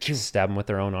 Stab them with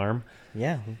their own arm.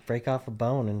 Yeah, break off a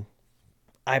bone and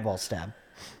eyeball stab.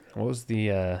 What was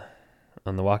the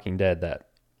on The Walking Dead that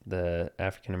the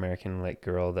African American like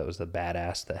girl that was the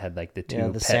badass that had like the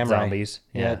two pet samurai zombies?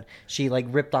 Yeah, she like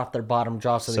ripped off their bottom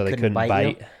jaw so they couldn't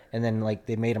bite you, and then like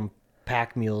they made them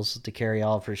pack mules to carry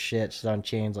all of her shit. She's on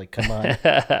chains. Like, come on.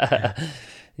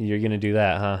 You're gonna do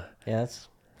that, huh? Yeah,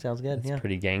 sounds good. That's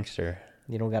pretty gangster.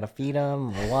 You don't gotta feed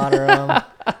them or water them.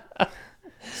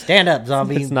 Stand up,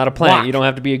 zombie. It's not a plant. Walk. You don't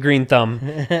have to be a green thumb.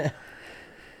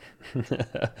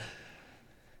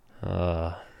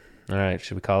 All right,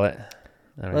 should we call it?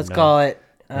 Let's call it.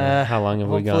 How long have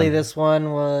we gone? Hopefully this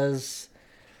one was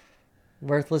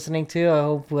worth listening to. I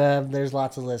hope there's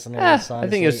lots of listeners. I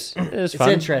think it's fun. It's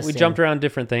interesting. We jumped around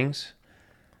different things.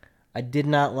 I did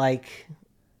not like.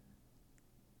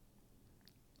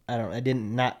 I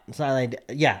didn't like.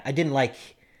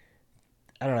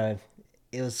 I don't know.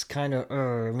 It was kind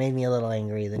of made me a little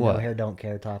angry. The no hair, don't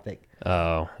care topic.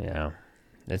 Oh yeah,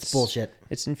 it's bullshit.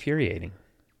 It's infuriating.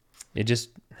 It just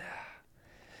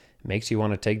makes you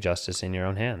want to take justice in your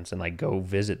own hands and like go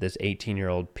visit this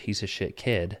 18-year-old piece of shit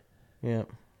kid. Yeah.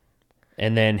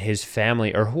 And then his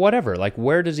family or whatever. Like,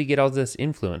 where does he get all this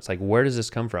influence? Like, where does this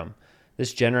come from?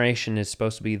 This generation is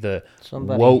supposed to be the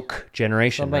woke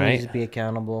generation, somebody right? Somebody needs to be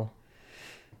accountable.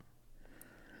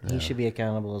 He should be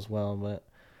accountable as well. But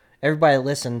everybody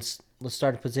listens. Let's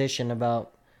start a petition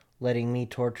about letting me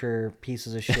torture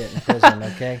pieces of shit in prison,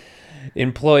 okay?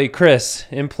 Employ Chris.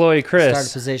 Start a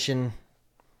position.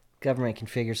 Government can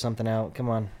figure something out. Come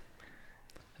on.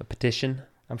 A petition?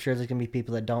 I'm sure there's going to be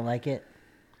people that don't like it.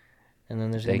 And then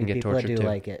there's going to be people that do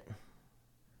like it.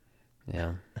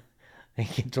 Yeah. They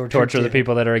can torture the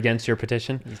people that are against your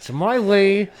petition? It's my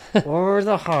way or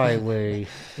the highway.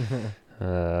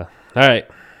 All right.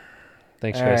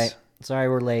 Thanks, Chris. All right. Sorry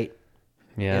we're late.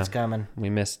 Yeah. It's coming. We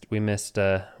missed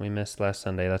last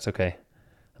Sunday. That's okay.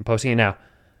 I'm posting it now.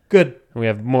 Good. We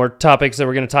have more topics that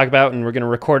we're going to talk about, and we're going to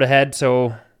record ahead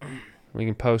so we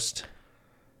can post.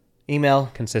 Email.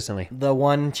 Consistently.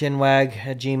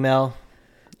 the1chinwag@gmail.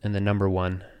 And the number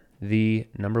one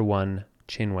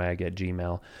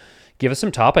chinwag@gmail. Give us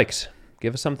some topics.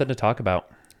 Give us something to talk about.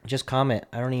 Just comment.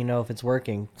 I don't even know if it's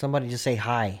working. Somebody just say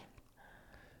hi,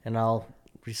 and I'll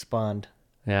respond.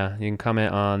 Yeah, you can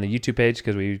comment on the YouTube page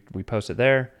because we post it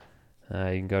there. You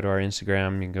can go to our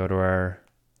Instagram. You can go to our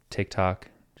TikTok.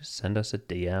 Just send us a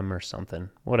DM or something.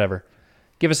 Whatever.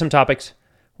 Give us some topics.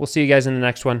 We'll see you guys in the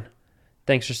next one.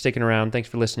 Thanks for sticking around. Thanks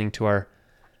for listening to our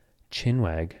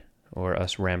chinwag, or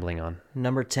us rambling on.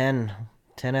 Number 10.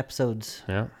 10 episodes.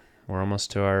 Yeah. We're almost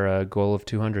to our goal of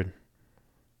 200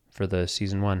 for the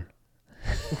season 1.